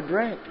buy you a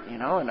drink. You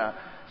know. And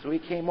so he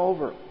came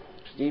over.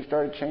 Steve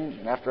started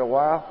changing. After a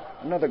while,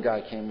 another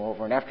guy came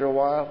over. And after a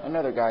while,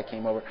 another guy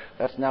came over.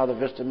 That's now the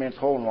Vista Men's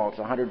Hole in Wall. It's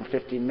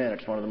 150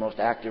 minutes, one of the most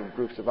active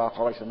groups of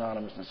Alcoholics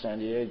Anonymous in San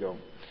Diego.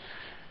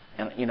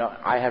 And, you know,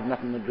 I have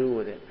nothing to do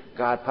with it.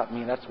 God put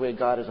me, that's the way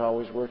God has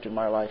always worked in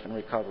my life in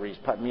recovery.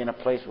 He's put me in a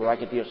place where I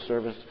could be of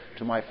service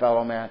to my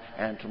fellow man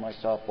and to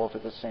myself both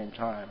at the same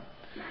time.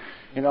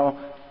 You know,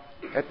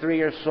 at 3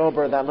 years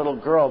sober, that little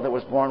girl that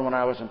was born when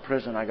I was in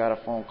prison, I got a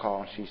phone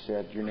call and she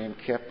said, your name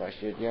Kip? I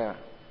said, yeah.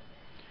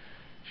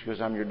 She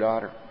goes, I'm your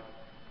daughter.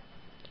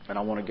 And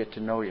I want to get to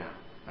know you.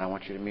 And I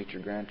want you to meet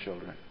your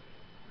grandchildren.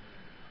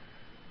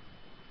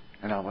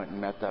 And I went and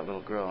met that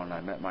little girl, and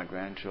I met my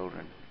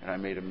grandchildren. And I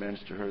made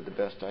amends to her the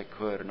best I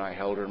could. And I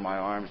held her in my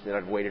arms that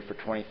I'd waited for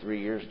 23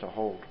 years to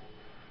hold.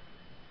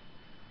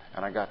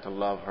 And I got to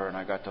love her, and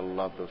I got to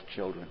love those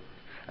children.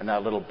 And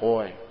that little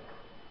boy,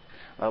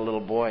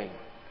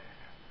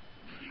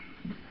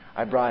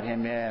 I brought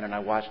him in, and I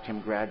watched him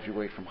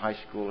graduate from high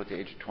school at the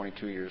age of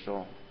 22 years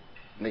old.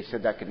 And they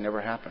said that could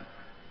never happen.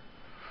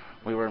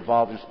 We were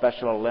involved in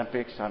Special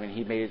Olympics. I mean,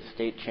 he made the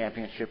state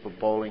championship of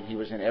bowling. He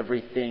was in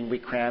everything. We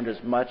crammed as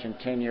much in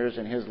 10 years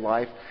in his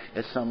life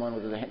as someone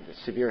with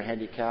severe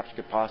handicaps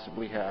could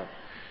possibly have.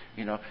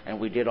 You know, and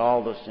we did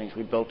all those things.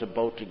 We built a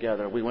boat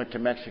together. We went to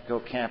Mexico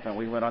camping.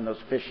 We went on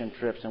those fishing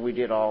trips, and we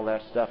did all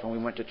that stuff. And we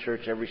went to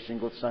church every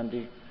single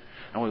Sunday.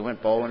 And we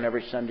went bowling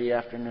every Sunday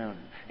afternoon.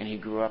 And he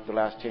grew up the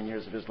last 10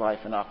 years of his life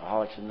in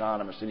Alcoholics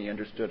Anonymous, and he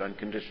understood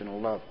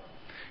unconditional love.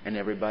 And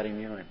everybody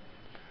knew him.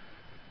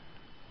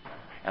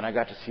 And I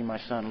got to see my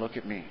son look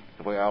at me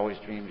the way I always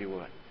dreamed he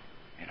would,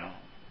 you know.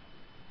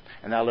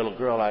 And that little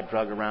girl I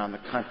drug around the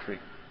country.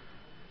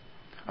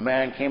 A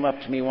man came up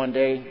to me one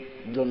day,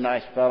 a little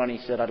nice fellow, and he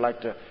said, I'd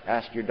like to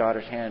ask your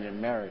daughter's hand in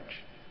marriage.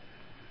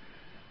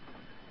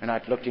 And I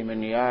looked him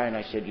in the eye and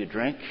I said, you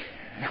drink?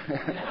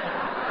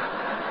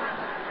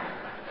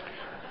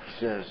 He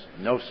says,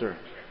 no, sir.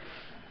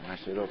 And I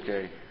said,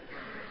 okay.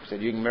 I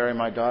said, you can marry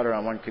my daughter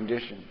on one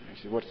condition.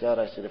 He said, what's that?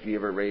 I said, if you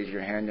ever raise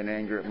your hand in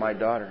anger at my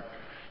daughter,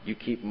 you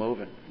keep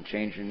moving and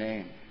change your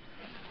name.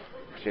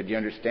 I said, do you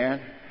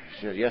understand?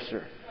 He said, yes,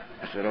 sir.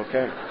 I said,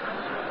 okay.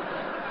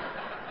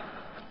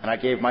 And I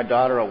gave my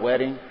daughter a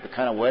wedding, the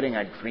kind of wedding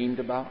I dreamed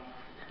about.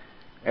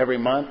 Every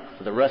month,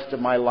 for the rest of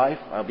my life,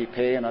 I'll be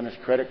paying on this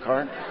credit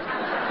card.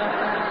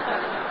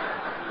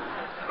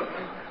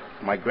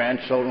 My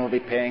grandchildren will be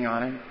paying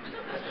on it.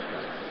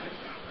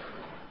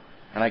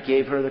 And I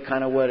gave her the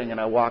kind of wedding, and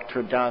I walked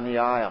her down the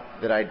aisle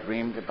that I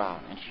dreamed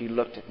about. And she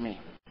looked at me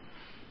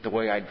the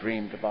way I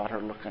dreamed about her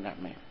looking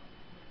at me.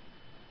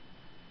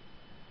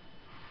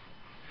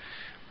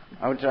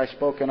 I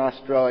spoke in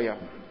Australia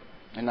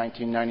in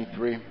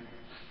 1993.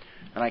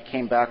 And I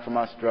came back from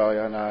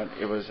Australia, and I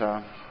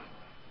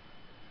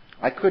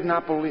could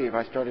not believe.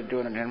 I started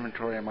doing an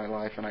inventory of my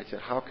life, and I said,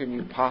 how can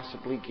you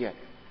possibly get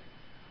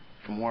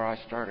from where I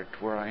started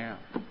to where I am?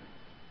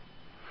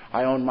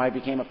 I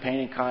became a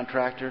painting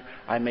contractor.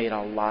 I made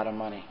a lot of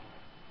money.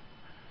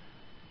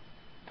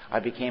 I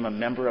became a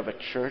member of a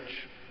church,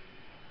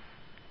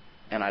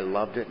 and I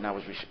loved it, and I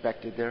was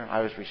respected there.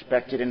 I was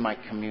respected in my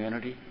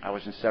community. I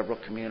was in several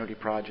community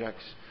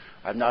projects.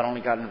 I've not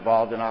only gotten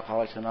involved in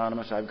Alcoholics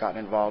Anonymous, I've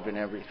gotten involved in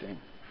everything.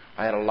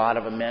 I had a lot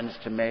of amends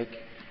to make,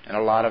 and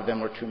a lot of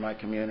them were to my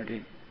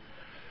community.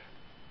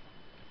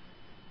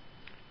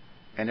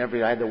 And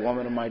I had the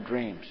woman of my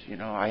dreams.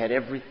 I had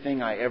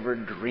everything I ever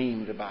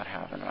dreamed about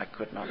having, and I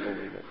could not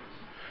believe it.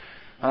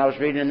 And I was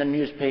reading in the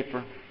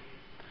newspaper,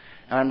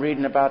 and I'm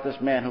reading about this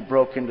man who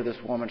broke into this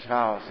woman's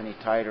house, and he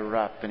tied her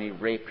up, and he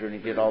raped her, and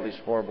he did all these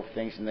horrible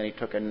things, and then he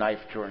took a knife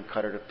to her and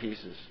cut her to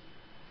pieces.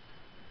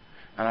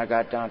 And I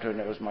got down to it, and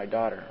it was my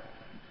daughter.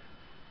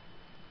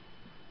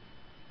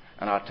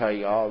 And I'll tell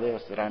you all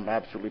this, that I'm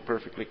absolutely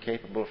perfectly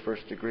capable of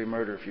first-degree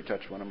murder if you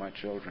touch one of my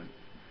children.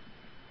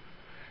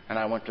 And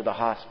I went to the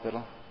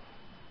hospital.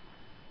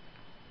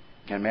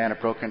 And a man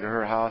had broke into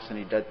her house, and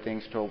he did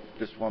things to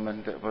this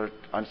woman that were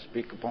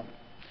unspeakable.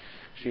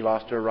 She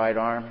lost her right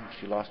arm,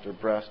 she lost her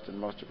breast, and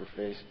most of her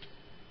face.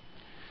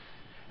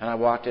 And I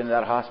walked into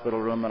that hospital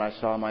room, and I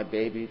saw my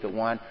baby, the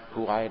one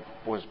who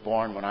was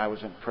born when I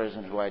was in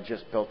prison, who I had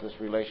just built this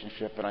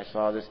relationship, and I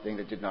saw this thing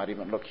that did not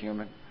even look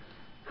human.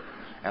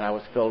 And I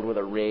was filled with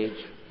a rage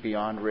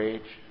beyond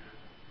rage.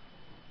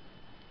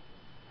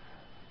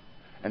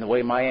 And the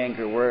way my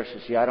anger works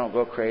is, I don't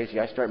go crazy.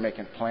 I start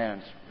making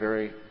plans,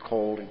 very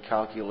cold and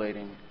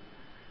calculating.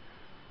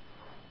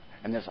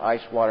 And this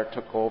ice water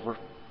took over,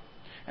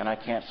 and I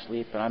can't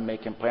sleep, and I'm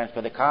making plans.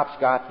 But the cops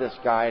got this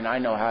guy, and I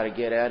know how to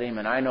get at him,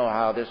 and I know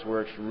how this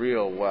works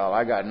real well.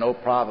 I got no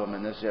problem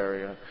in this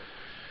area.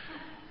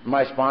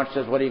 My sponsor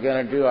says, what are you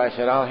going to do? I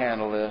said, I'll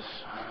handle this.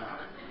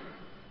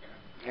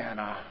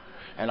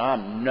 And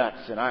I'm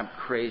nuts, and I'm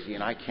crazy,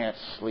 and I can't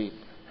sleep.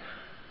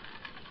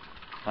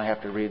 I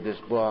have to read this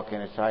book,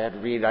 and I had to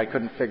read it. I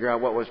couldn't figure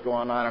out what was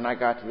going on, and I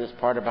got to this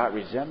part about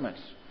resentments.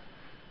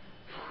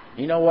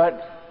 You know what?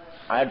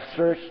 I had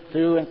searched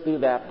through and through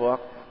that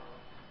book,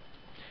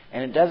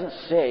 and it doesn't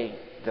say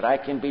that I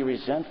can be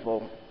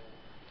resentful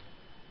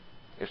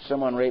if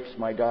someone rapes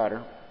my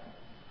daughter.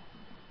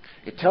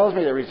 It tells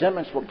me that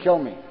resentments will kill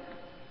me,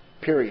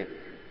 period.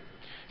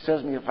 It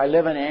says to me, if I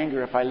live in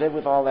anger, if I live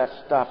with all that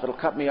stuff, it'll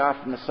cut me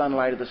off from the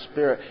sunlight of the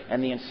Spirit,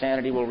 and the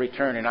insanity will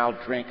return, and I'll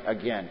drink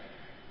again.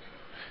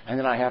 And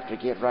then I have to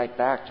get right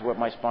back to what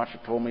my sponsor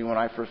told me when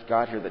I first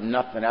got here, that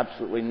nothing,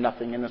 absolutely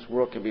nothing in this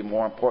world can be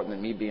more important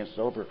than me being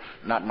sober.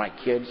 Not my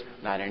kids,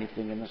 not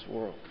anything in this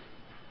world.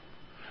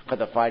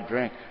 Because if I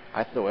drink,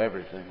 I throw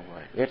everything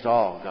away. It's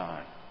all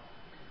gone.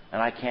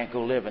 And I can't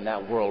go live in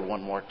that world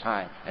one more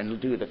time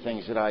and do the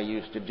things that I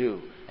used to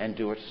do and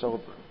do it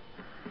sober.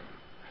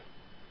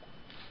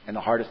 And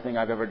the hardest thing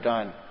I've ever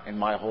done in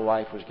my whole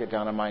life was get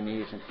down on my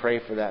knees and pray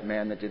for that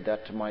man that did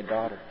that to my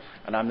daughter.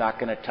 And I'm not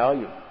going to tell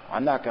you.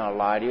 I'm not going to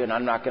lie to you, and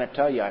I'm not going to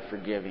tell you I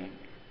forgive him.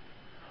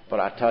 But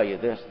I'll tell you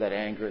this, that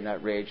anger and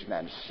that rage and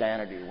that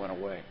insanity went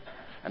away.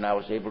 And I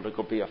was able to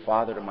go be a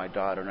father to my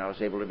daughter, and I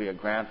was able to be a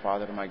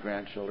grandfather to my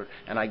grandchildren.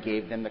 And I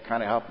gave them the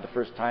kind of help the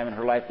first time in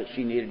her life that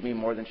she needed me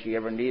more than she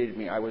ever needed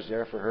me. I was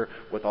there for her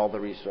with all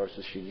the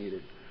resources she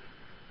needed.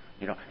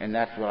 And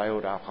that's what I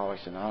owed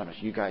Alcoholics Anonymous.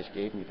 You guys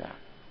gave me that.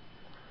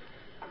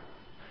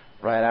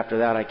 Right after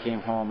that, I came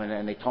home,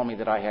 and they told me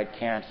that I had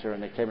cancer,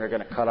 and they told me they were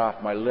going to cut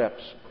off my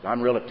lips. I'm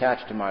real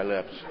attached to my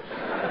lips.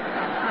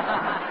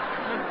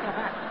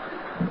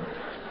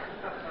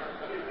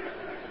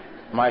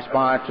 My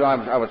sponsor,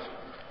 I was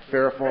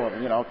fearful of,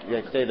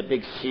 they say the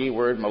big C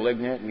word,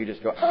 malignant, and you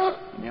just go,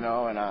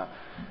 and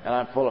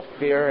I'm full of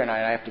fear, and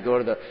I have to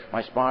go to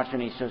my sponsor,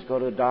 and he says, go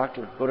to the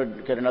doctor, go to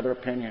get another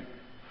opinion.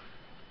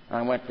 And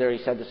I went there,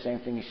 he said the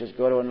same thing. He says,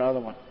 go to another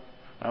one.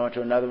 I went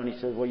to another one. He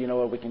said, well, you know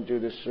what, we can do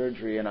this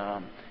surgery. And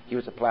he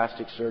was a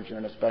plastic surgeon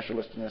and a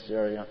specialist in this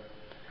area.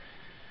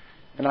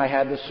 And I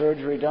had the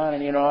surgery done,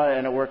 and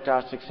it worked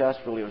out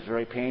successfully. It was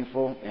very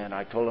painful, and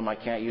I told him I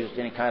can't use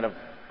any kind of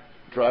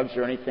drugs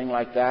or anything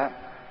like that.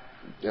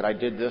 That I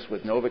did this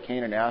with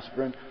Novocaine and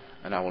aspirin,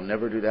 and I will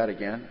never do that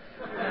again.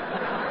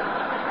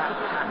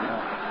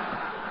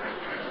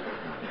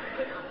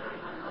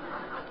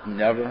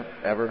 Never,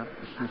 ever,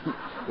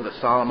 with a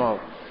solemn oath.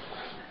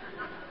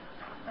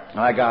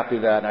 I got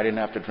through that, and I didn't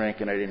have to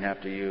drink, and I didn't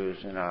have to use,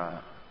 and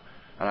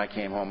I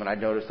came home, and I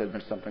noticed there had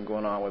been something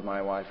going on with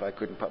my wife. I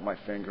couldn't put my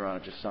finger on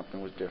it, just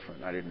something was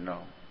different. I didn't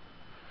know.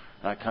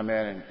 And I come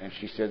in, and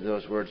she said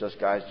those words us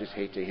guys just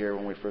hate to hear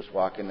when we first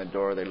walk in the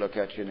door. They look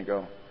at you and they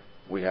go,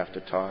 "We have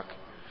to talk."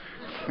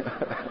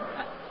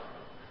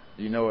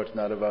 You know it's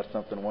not about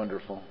something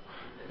wonderful,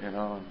 you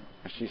know.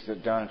 And she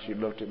sat down and she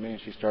looked at me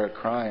and she started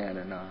crying.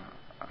 And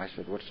I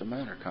said, "What's the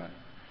matter, Connie?"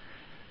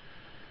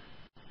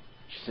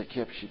 She said,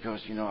 "Kip," she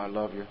goes, "you know, I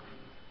love you."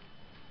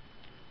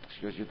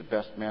 She goes, "You're the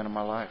best man in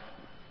my life."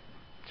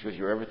 She goes,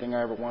 "You're everything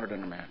I ever wanted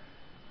in a man.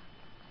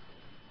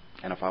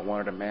 And if I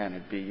wanted a man,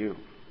 it'd be you."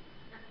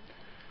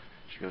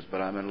 She goes,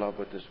 "But I'm in love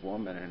with this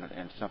woman,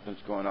 and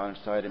something's going on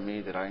inside of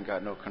me that I ain't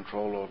got no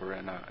control over,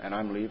 and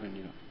I'm leaving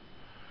you."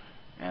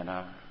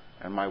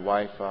 And my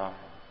wife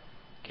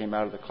came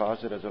out of the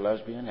closet as a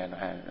lesbian, and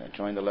I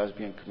joined the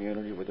lesbian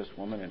community with this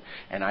woman,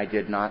 and I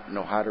did not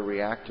know how to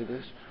react to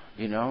this.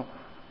 You know,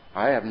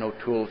 I have no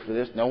tools for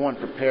this. No one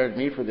prepared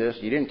me for this.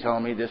 You didn't tell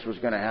me this was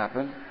going to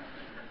happen.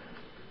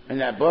 In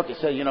that book, it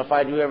said, you know, if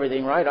I do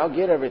everything right, I'll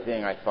get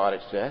everything, I thought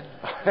it said.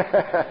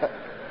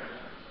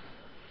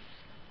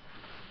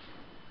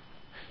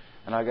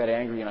 And I got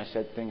angry and I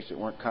said things that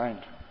weren't kind.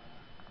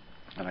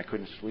 And I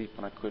couldn't sleep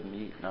and I couldn't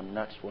eat. And I'm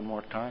nuts one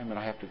more time. And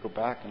I have to go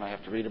back and I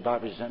have to read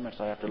about resentments.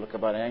 I have to look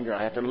about anger.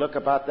 I have to look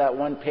about that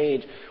one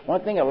page.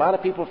 One thing a lot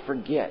of people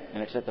forget,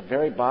 and it's at the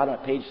very bottom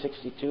of page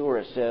 62 where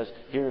it says,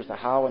 here's the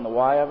how and the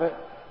why of it.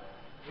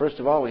 First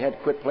of all, we had to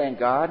quit playing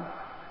God.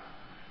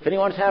 If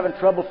anyone's having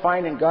trouble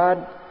finding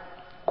God,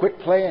 quit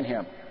playing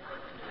Him.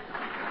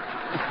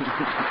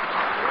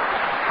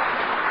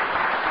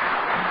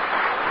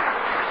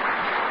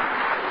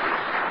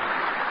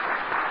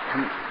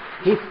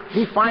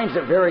 He finds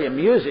it very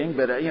amusing,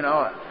 but, you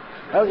know,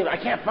 I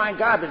can't find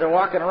God, but they're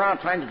walking around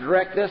trying to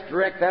direct this,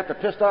 direct that. They're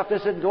pissed off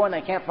this isn't going,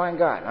 they can't find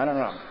God. I don't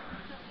know.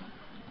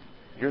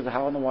 Here's the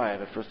how and the why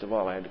of it. First of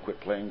all, I had to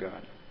quit playing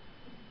God.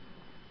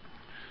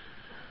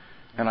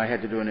 And I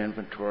had to do an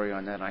inventory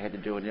on that. And I had to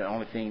do it. The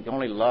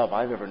only love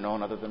I've ever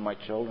known other than my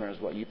children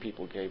is what you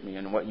people gave me.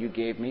 And what you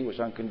gave me was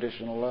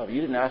unconditional love.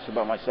 You didn't ask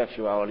about my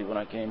sexuality when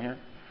I came here.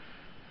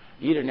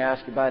 You didn't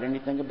ask about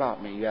anything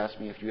about me. You asked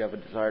me if you have a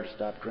desire to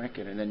stop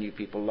drinking, and then you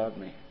people loved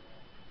me.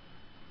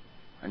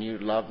 And you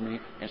loved me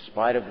in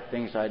spite of the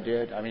things I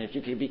did. I mean, if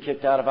you could be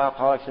kicked out of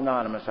Alcoholics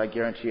Anonymous, I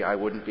guarantee you I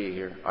wouldn't be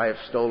here. I have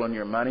stolen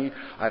your money.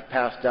 I've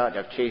passed out.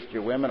 I've chased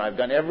your women. I've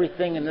done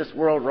everything in this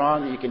world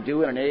wrong that you can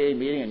do in an AA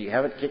meeting, and you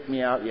haven't kicked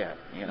me out yet,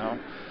 you know.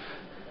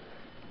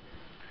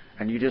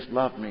 And you just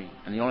loved me.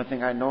 And the only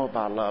thing I know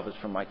about love is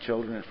from my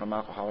children and from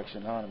Alcoholics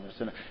Anonymous.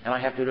 And I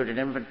have to do an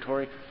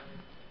inventory.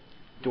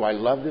 Do I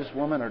love this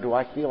woman, or do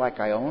I feel like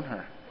I own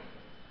her?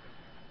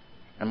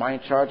 Am I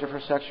in charge of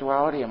her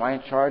sexuality? Am I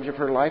in charge of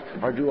her life?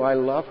 Or do I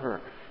love her?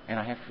 And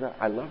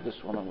I love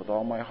this woman with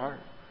all my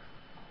heart.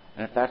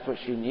 And if that's what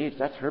she needs,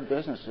 that's her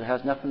business. It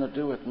has nothing to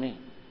do with me.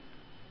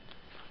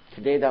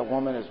 Today, that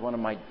woman is one of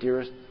my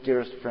dearest,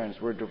 dearest friends.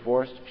 We're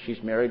divorced.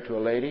 She's married to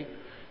a lady.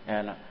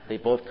 And they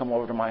both come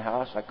over to my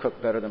house. I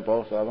cook better than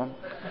both of them.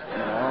 You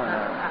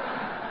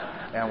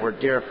know, and we're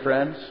dear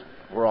friends.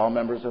 We're all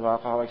members of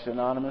Alcoholics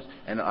Anonymous.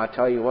 And I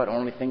tell you what,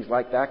 only things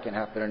like that can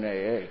happen in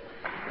AA.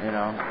 You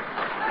know.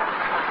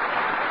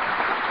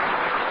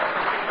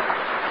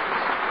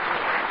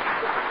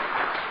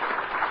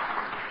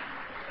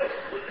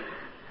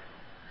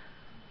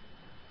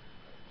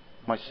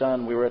 My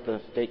son, we were at the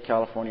State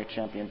California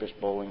Championship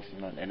Bowling,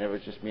 and it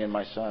was just me and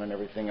my son, and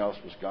everything else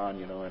was gone,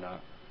 you know. And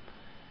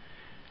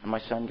my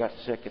son got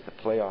sick at the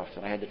playoffs,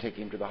 and I had to take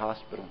him to the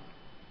hospital.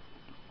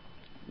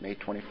 May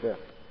 25th,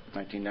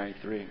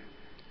 1993.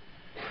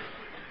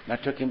 And I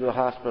took him to the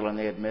hospital, and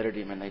they admitted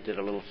him, and they did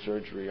a little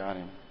surgery on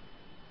him.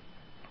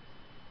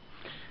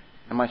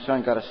 And my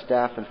son got a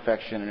staph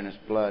infection in his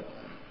blood.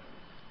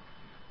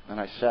 And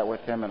I sat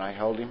with him, and I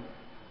held him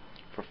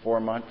for 4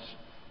 months,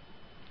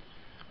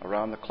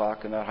 around the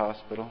clock in that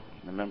hospital.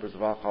 The members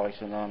of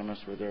Alcoholics Anonymous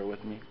were there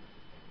with me.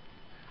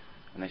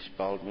 And they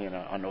spelled me, and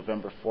on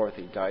November 4th,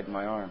 he died in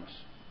my arms.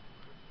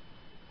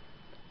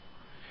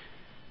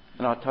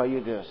 And I'll tell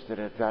you this, that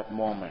at that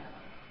moment,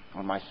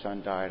 when my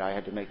son died, I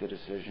had to make the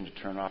decision to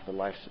turn off the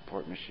life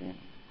support machine.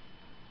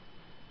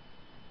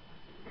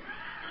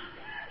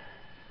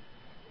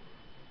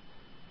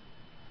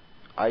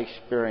 I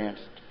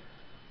experienced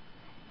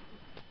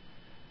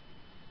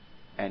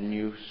and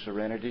knew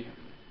serenity,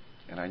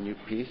 and I knew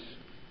peace,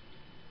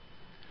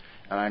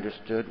 and I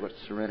understood what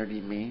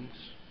serenity means.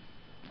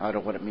 I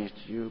don't know what it means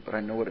to you, but I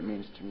know what it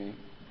means to me.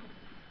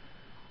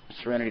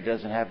 Serenity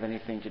doesn't have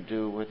anything to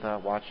do with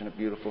watching a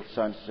beautiful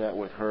sunset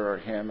with her or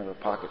him and a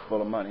pocket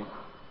full of money.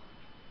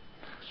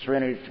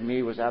 Serenity to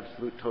me was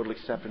absolute, total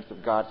acceptance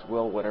of God's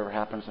will, whatever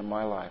happens in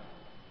my life.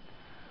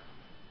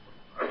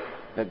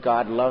 That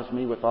God loves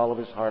me with all of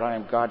His heart. I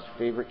am God's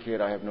favorite kid.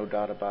 I have no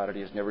doubt about it.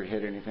 He has never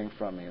hid anything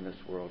from me in this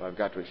world. I've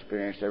got to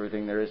experience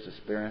everything there is to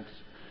experience,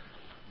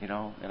 you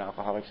know, in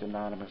Alcoholics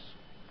Anonymous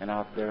and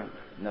out there.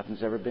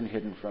 Nothing's ever been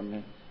hidden from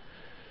me.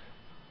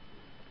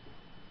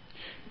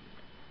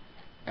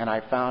 And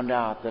I found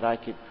out that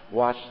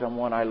watch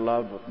someone I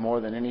loved with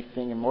more than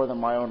anything, and more than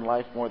my own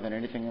life, more than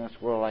anything in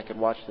this world. I could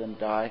watch them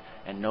die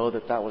and know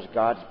that that was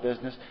God's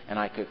business, and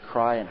I could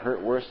cry and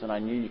hurt worse than I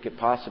knew you could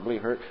possibly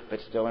hurt, but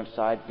still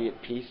inside be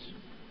at peace.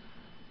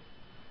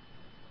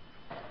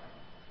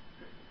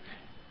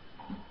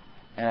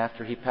 And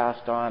after he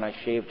passed on, I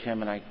shaved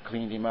him and I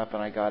cleaned him up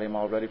and I got him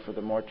all ready for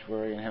the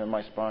mortuary, and him and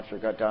my sponsor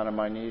got down on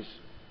my knees.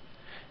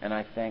 And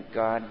I thanked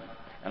God,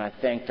 and I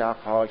thanked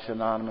Alcoholics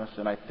Anonymous,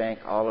 and I thank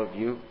all of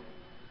you.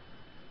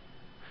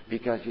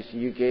 Because, you see,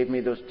 you gave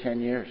me those 10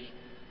 years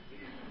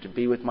to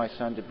be with my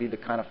son, to be the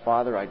kind of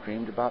father I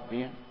dreamed about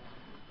being.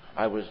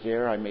 I was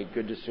there. I made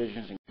good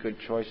decisions and good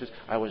choices.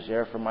 I was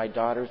there for my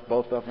daughters,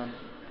 both of them.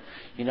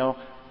 You know,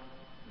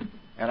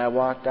 and I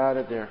walked out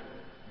of there,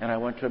 and I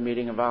went to a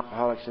meeting of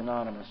Alcoholics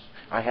Anonymous.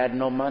 I had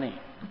no money.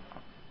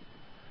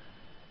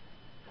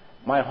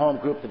 My home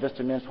group, the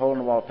Vista Men's Hole in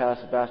the Wall Pass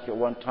the Basket, at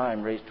one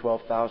time raised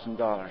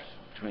 $12,000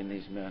 between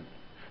these men.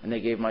 And they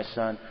gave my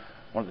son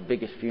one of the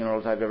biggest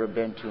funerals I've ever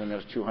been to, and there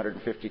was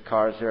 250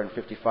 cars there and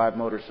 55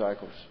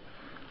 motorcycles.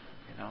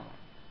 You know.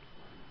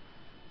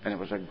 And it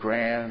was a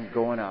grand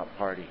going out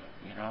party,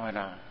 you know, and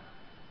I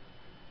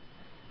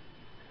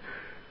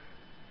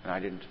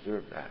didn't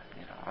deserve that.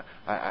 You know,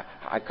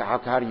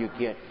 how do you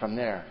get from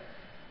there,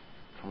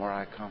 from where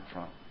I come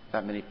from?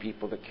 That many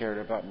people that cared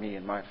about me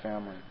and my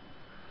family.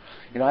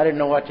 You know, I didn't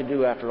know what to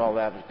do after all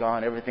that was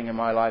gone. Everything in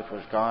my life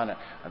was gone.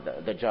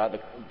 The job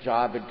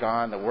had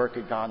gone. The work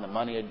had gone. The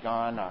money had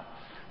gone.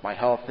 My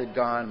health had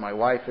gone. My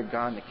wife had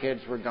gone. The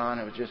kids were gone.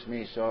 It was just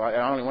me. So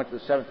I only went to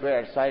the 7th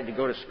grade. I decided to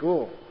go to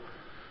school.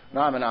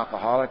 Now I'm an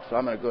alcoholic, so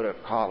I'm going to go to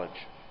college.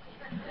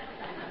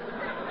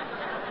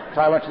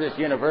 So I went to this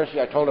university.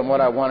 I told them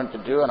what I wanted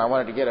to do, and I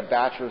wanted to get a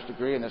bachelor's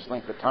degree in this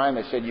length of time.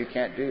 They said, you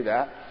can't do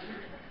that.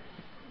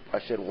 I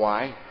said,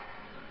 why?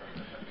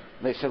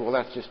 And they said, well,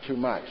 that's just too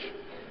much.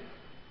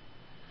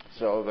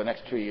 So the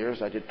next 2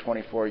 years, I did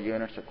 24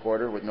 units a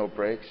quarter with no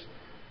breaks.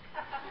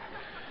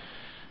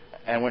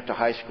 And went to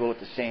high school at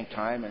the same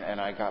time,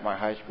 and I got my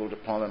high school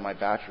diploma and my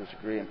bachelor's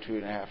degree in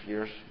 2.5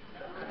 years.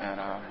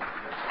 And I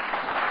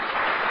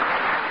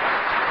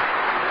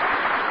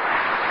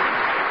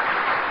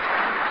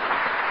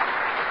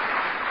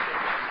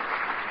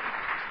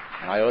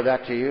owe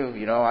that to you.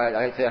 You know,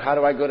 I said, how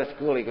do I go to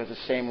school? He goes, the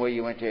same way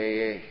you went to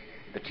AA.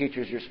 The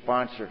teacher's your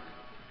sponsor.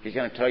 He's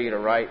going to tell you to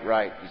write.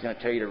 He's going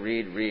to tell you to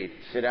read.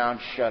 Sit down,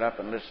 shut up,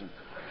 and listen.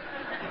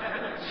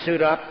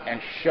 Suit up and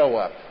show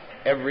up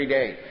every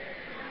day.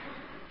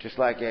 Just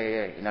like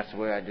AA. And that's the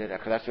way I did it.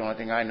 Because that's the only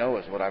thing I know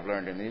is what I've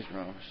learned in these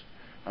rooms.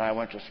 And I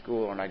went to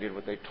school and I did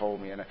what they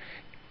told me. And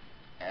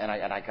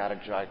I got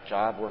a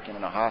job working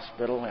in a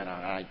hospital. And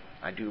I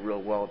do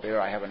real well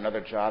there. I have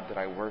another job that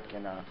I work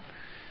in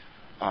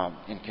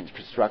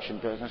construction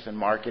business and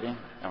marketing.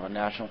 I'm a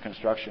national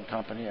construction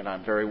company, and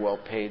I'm very well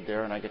paid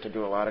there, and I get to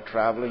do a lot of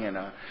traveling, and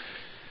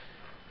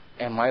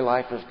my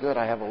life is good.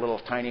 I have a little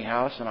tiny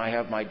house, and I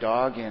have my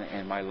dog,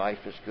 and my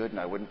life is good, and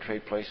I wouldn't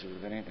trade places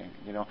with anything.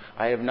 You know,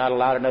 I have not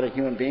allowed another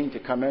human being to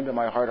come into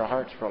my heart of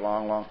hearts for a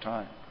long, long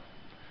time.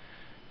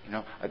 You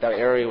know, that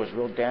area was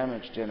real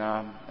damaged, and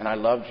I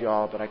loved you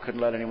all, but I couldn't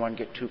let anyone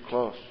get too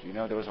close. You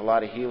know, there was a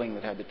lot of healing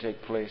that had to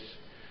take place.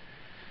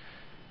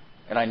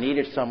 And I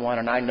needed someone,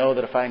 and I know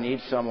that if I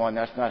need someone,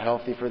 that's not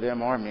healthy for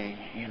them or me,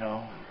 you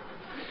know.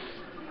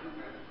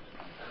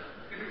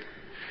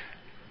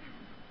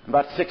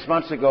 About 6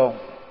 months ago,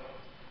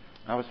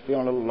 I was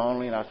feeling a little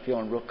lonely, and I was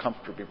feeling real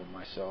comfortable with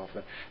myself.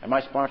 And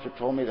my sponsor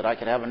told me that I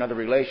could have another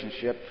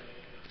relationship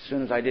as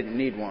soon as I didn't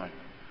need one,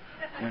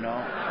 you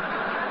know.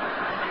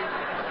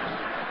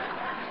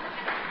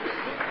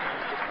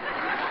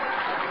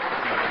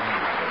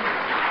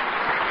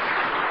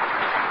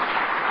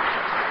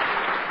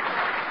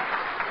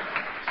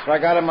 So I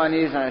got on my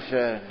knees and I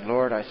said,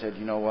 Lord, I said,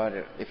 you know what?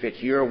 If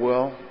it's your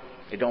will,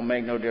 it don't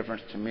make no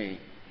difference to me.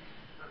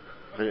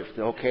 But if it's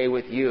okay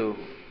with you,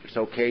 it's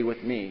okay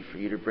with me for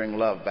you to bring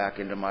love back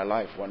into my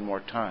life one more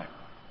time.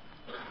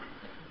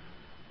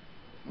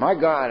 My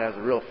God has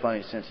a real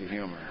funny sense of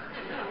humor.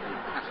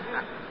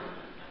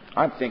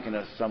 I'm thinking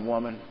of some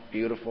woman,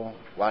 beautiful,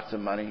 lots of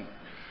money.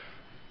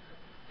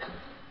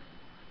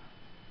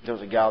 There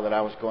was a gal that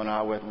I was going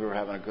out with, and we were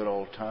having a good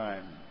old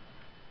time.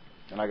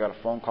 And I got a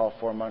phone call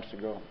 4 months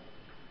ago.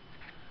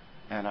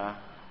 And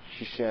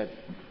she said,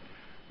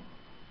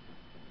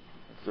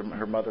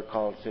 her mother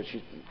called and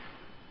said,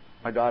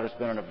 my daughter's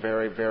been in a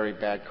very, very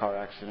bad car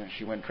accident.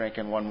 She went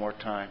drinking one more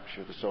time. She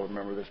was a so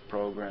member of this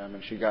program.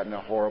 And she got in a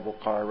horrible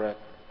car wreck.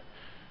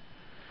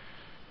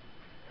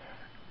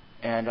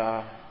 And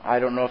I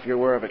don't know if you're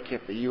aware of it,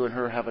 Kip, but you and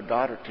her have a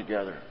daughter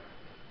together.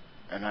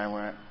 And I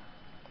went,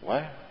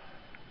 what?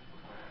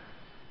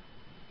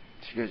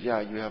 She goes,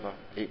 yeah, you have an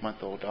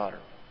 8-month-old daughter.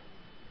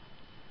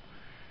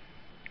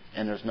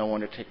 And there's no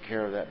one to take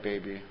care of that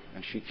baby,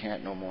 and she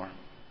can't no more.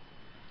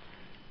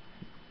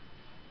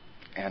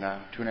 And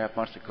 2.5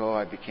 months ago,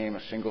 I became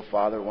a single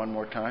father one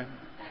more time.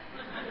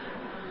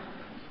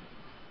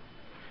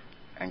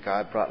 And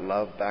God brought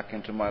love back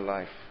into my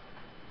life,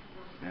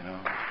 you know.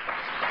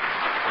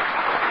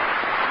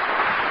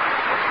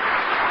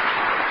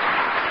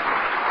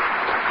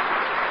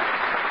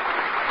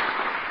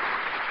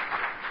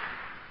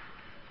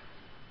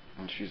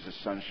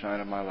 sunshine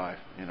of my life,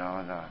 and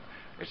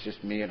it's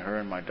just me and her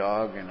and my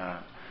dog,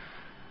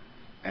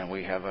 and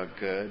we have a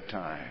good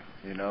time,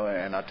 and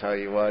I'll tell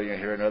you what, you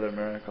hear another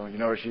miracle. You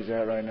know where she's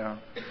at right now?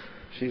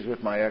 She's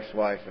with my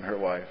ex-wife and her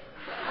wife.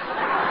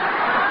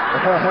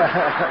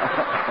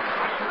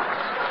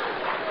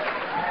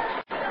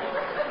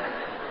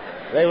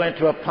 They went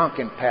to a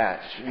pumpkin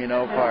patch,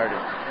 party.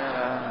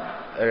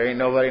 There ain't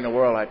nobody in the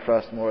world I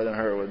trust more than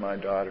her with my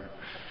daughter,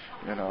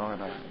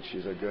 and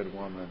she's a good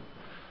woman.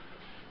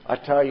 I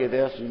tell you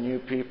this, and you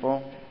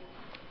people,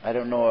 I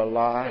don't know a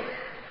lie.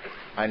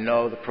 I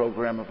know the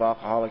program of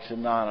Alcoholics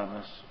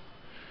Anonymous,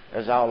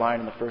 as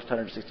outlined in the first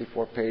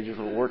 164 pages,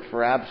 will work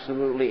for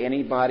absolutely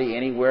anybody,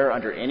 anywhere,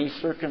 under any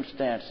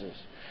circumstances.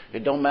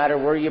 It don't matter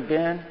where you've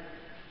been.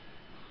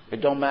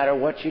 It don't matter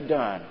what you've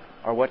done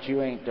or what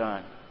you ain't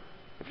done.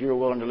 If you're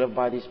willing to live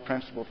by these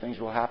principles, things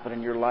will happen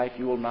in your life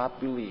you will not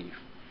believe.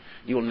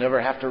 You will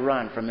never have to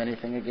run from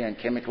anything again,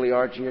 chemically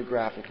or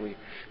geographically.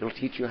 It will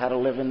teach you how to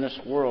live in this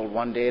world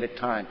one day at a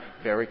time,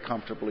 very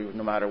comfortably,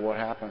 no matter what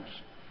happens.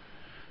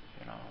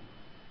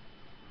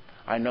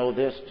 I know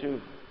this too.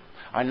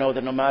 I know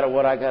that no matter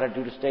what I got to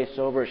do to stay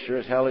sober, it sure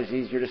as hell is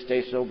easier to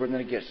stay sober than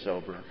to get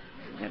sober.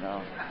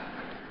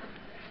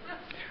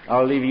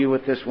 I'll leave you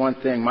with this one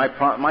thing.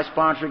 My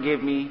sponsor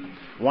gave me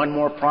one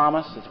more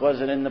promise. This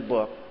wasn't in the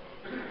book.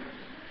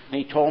 And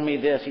he told me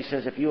this. He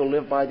says, if you will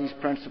live by these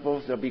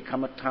principles, there'll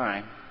become a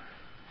time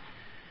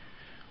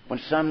when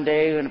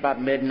someday, in about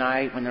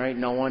midnight, when there ain't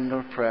no one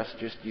to press,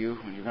 just you,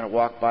 and you're going to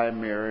walk by a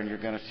mirror and you're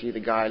going to see the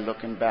guy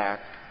looking back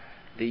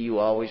that you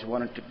always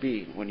wanted to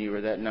be when you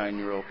were that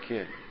 9-year-old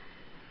kid.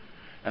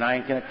 And I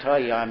ain't going to tell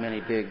you I'm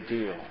any big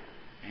deal,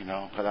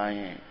 because I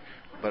ain't.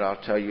 But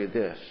I'll tell you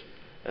this,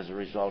 as a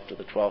result of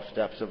the 12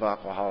 steps of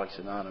Alcoholics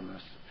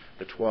Anonymous,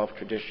 the 12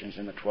 traditions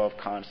and the 12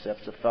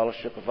 concepts of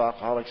Fellowship of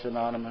Alcoholics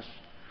Anonymous,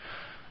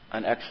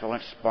 an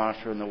excellent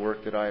sponsor in the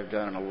work that I have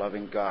done, and a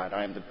loving God.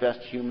 I am the best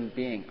human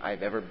being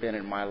I've ever been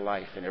in my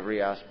life in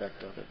every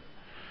aspect of it.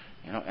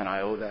 And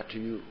I owe that to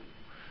you.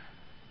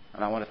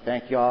 And I want to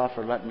thank you all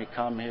for letting me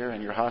come here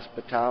and your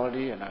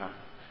hospitality, and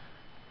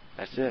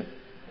that's it.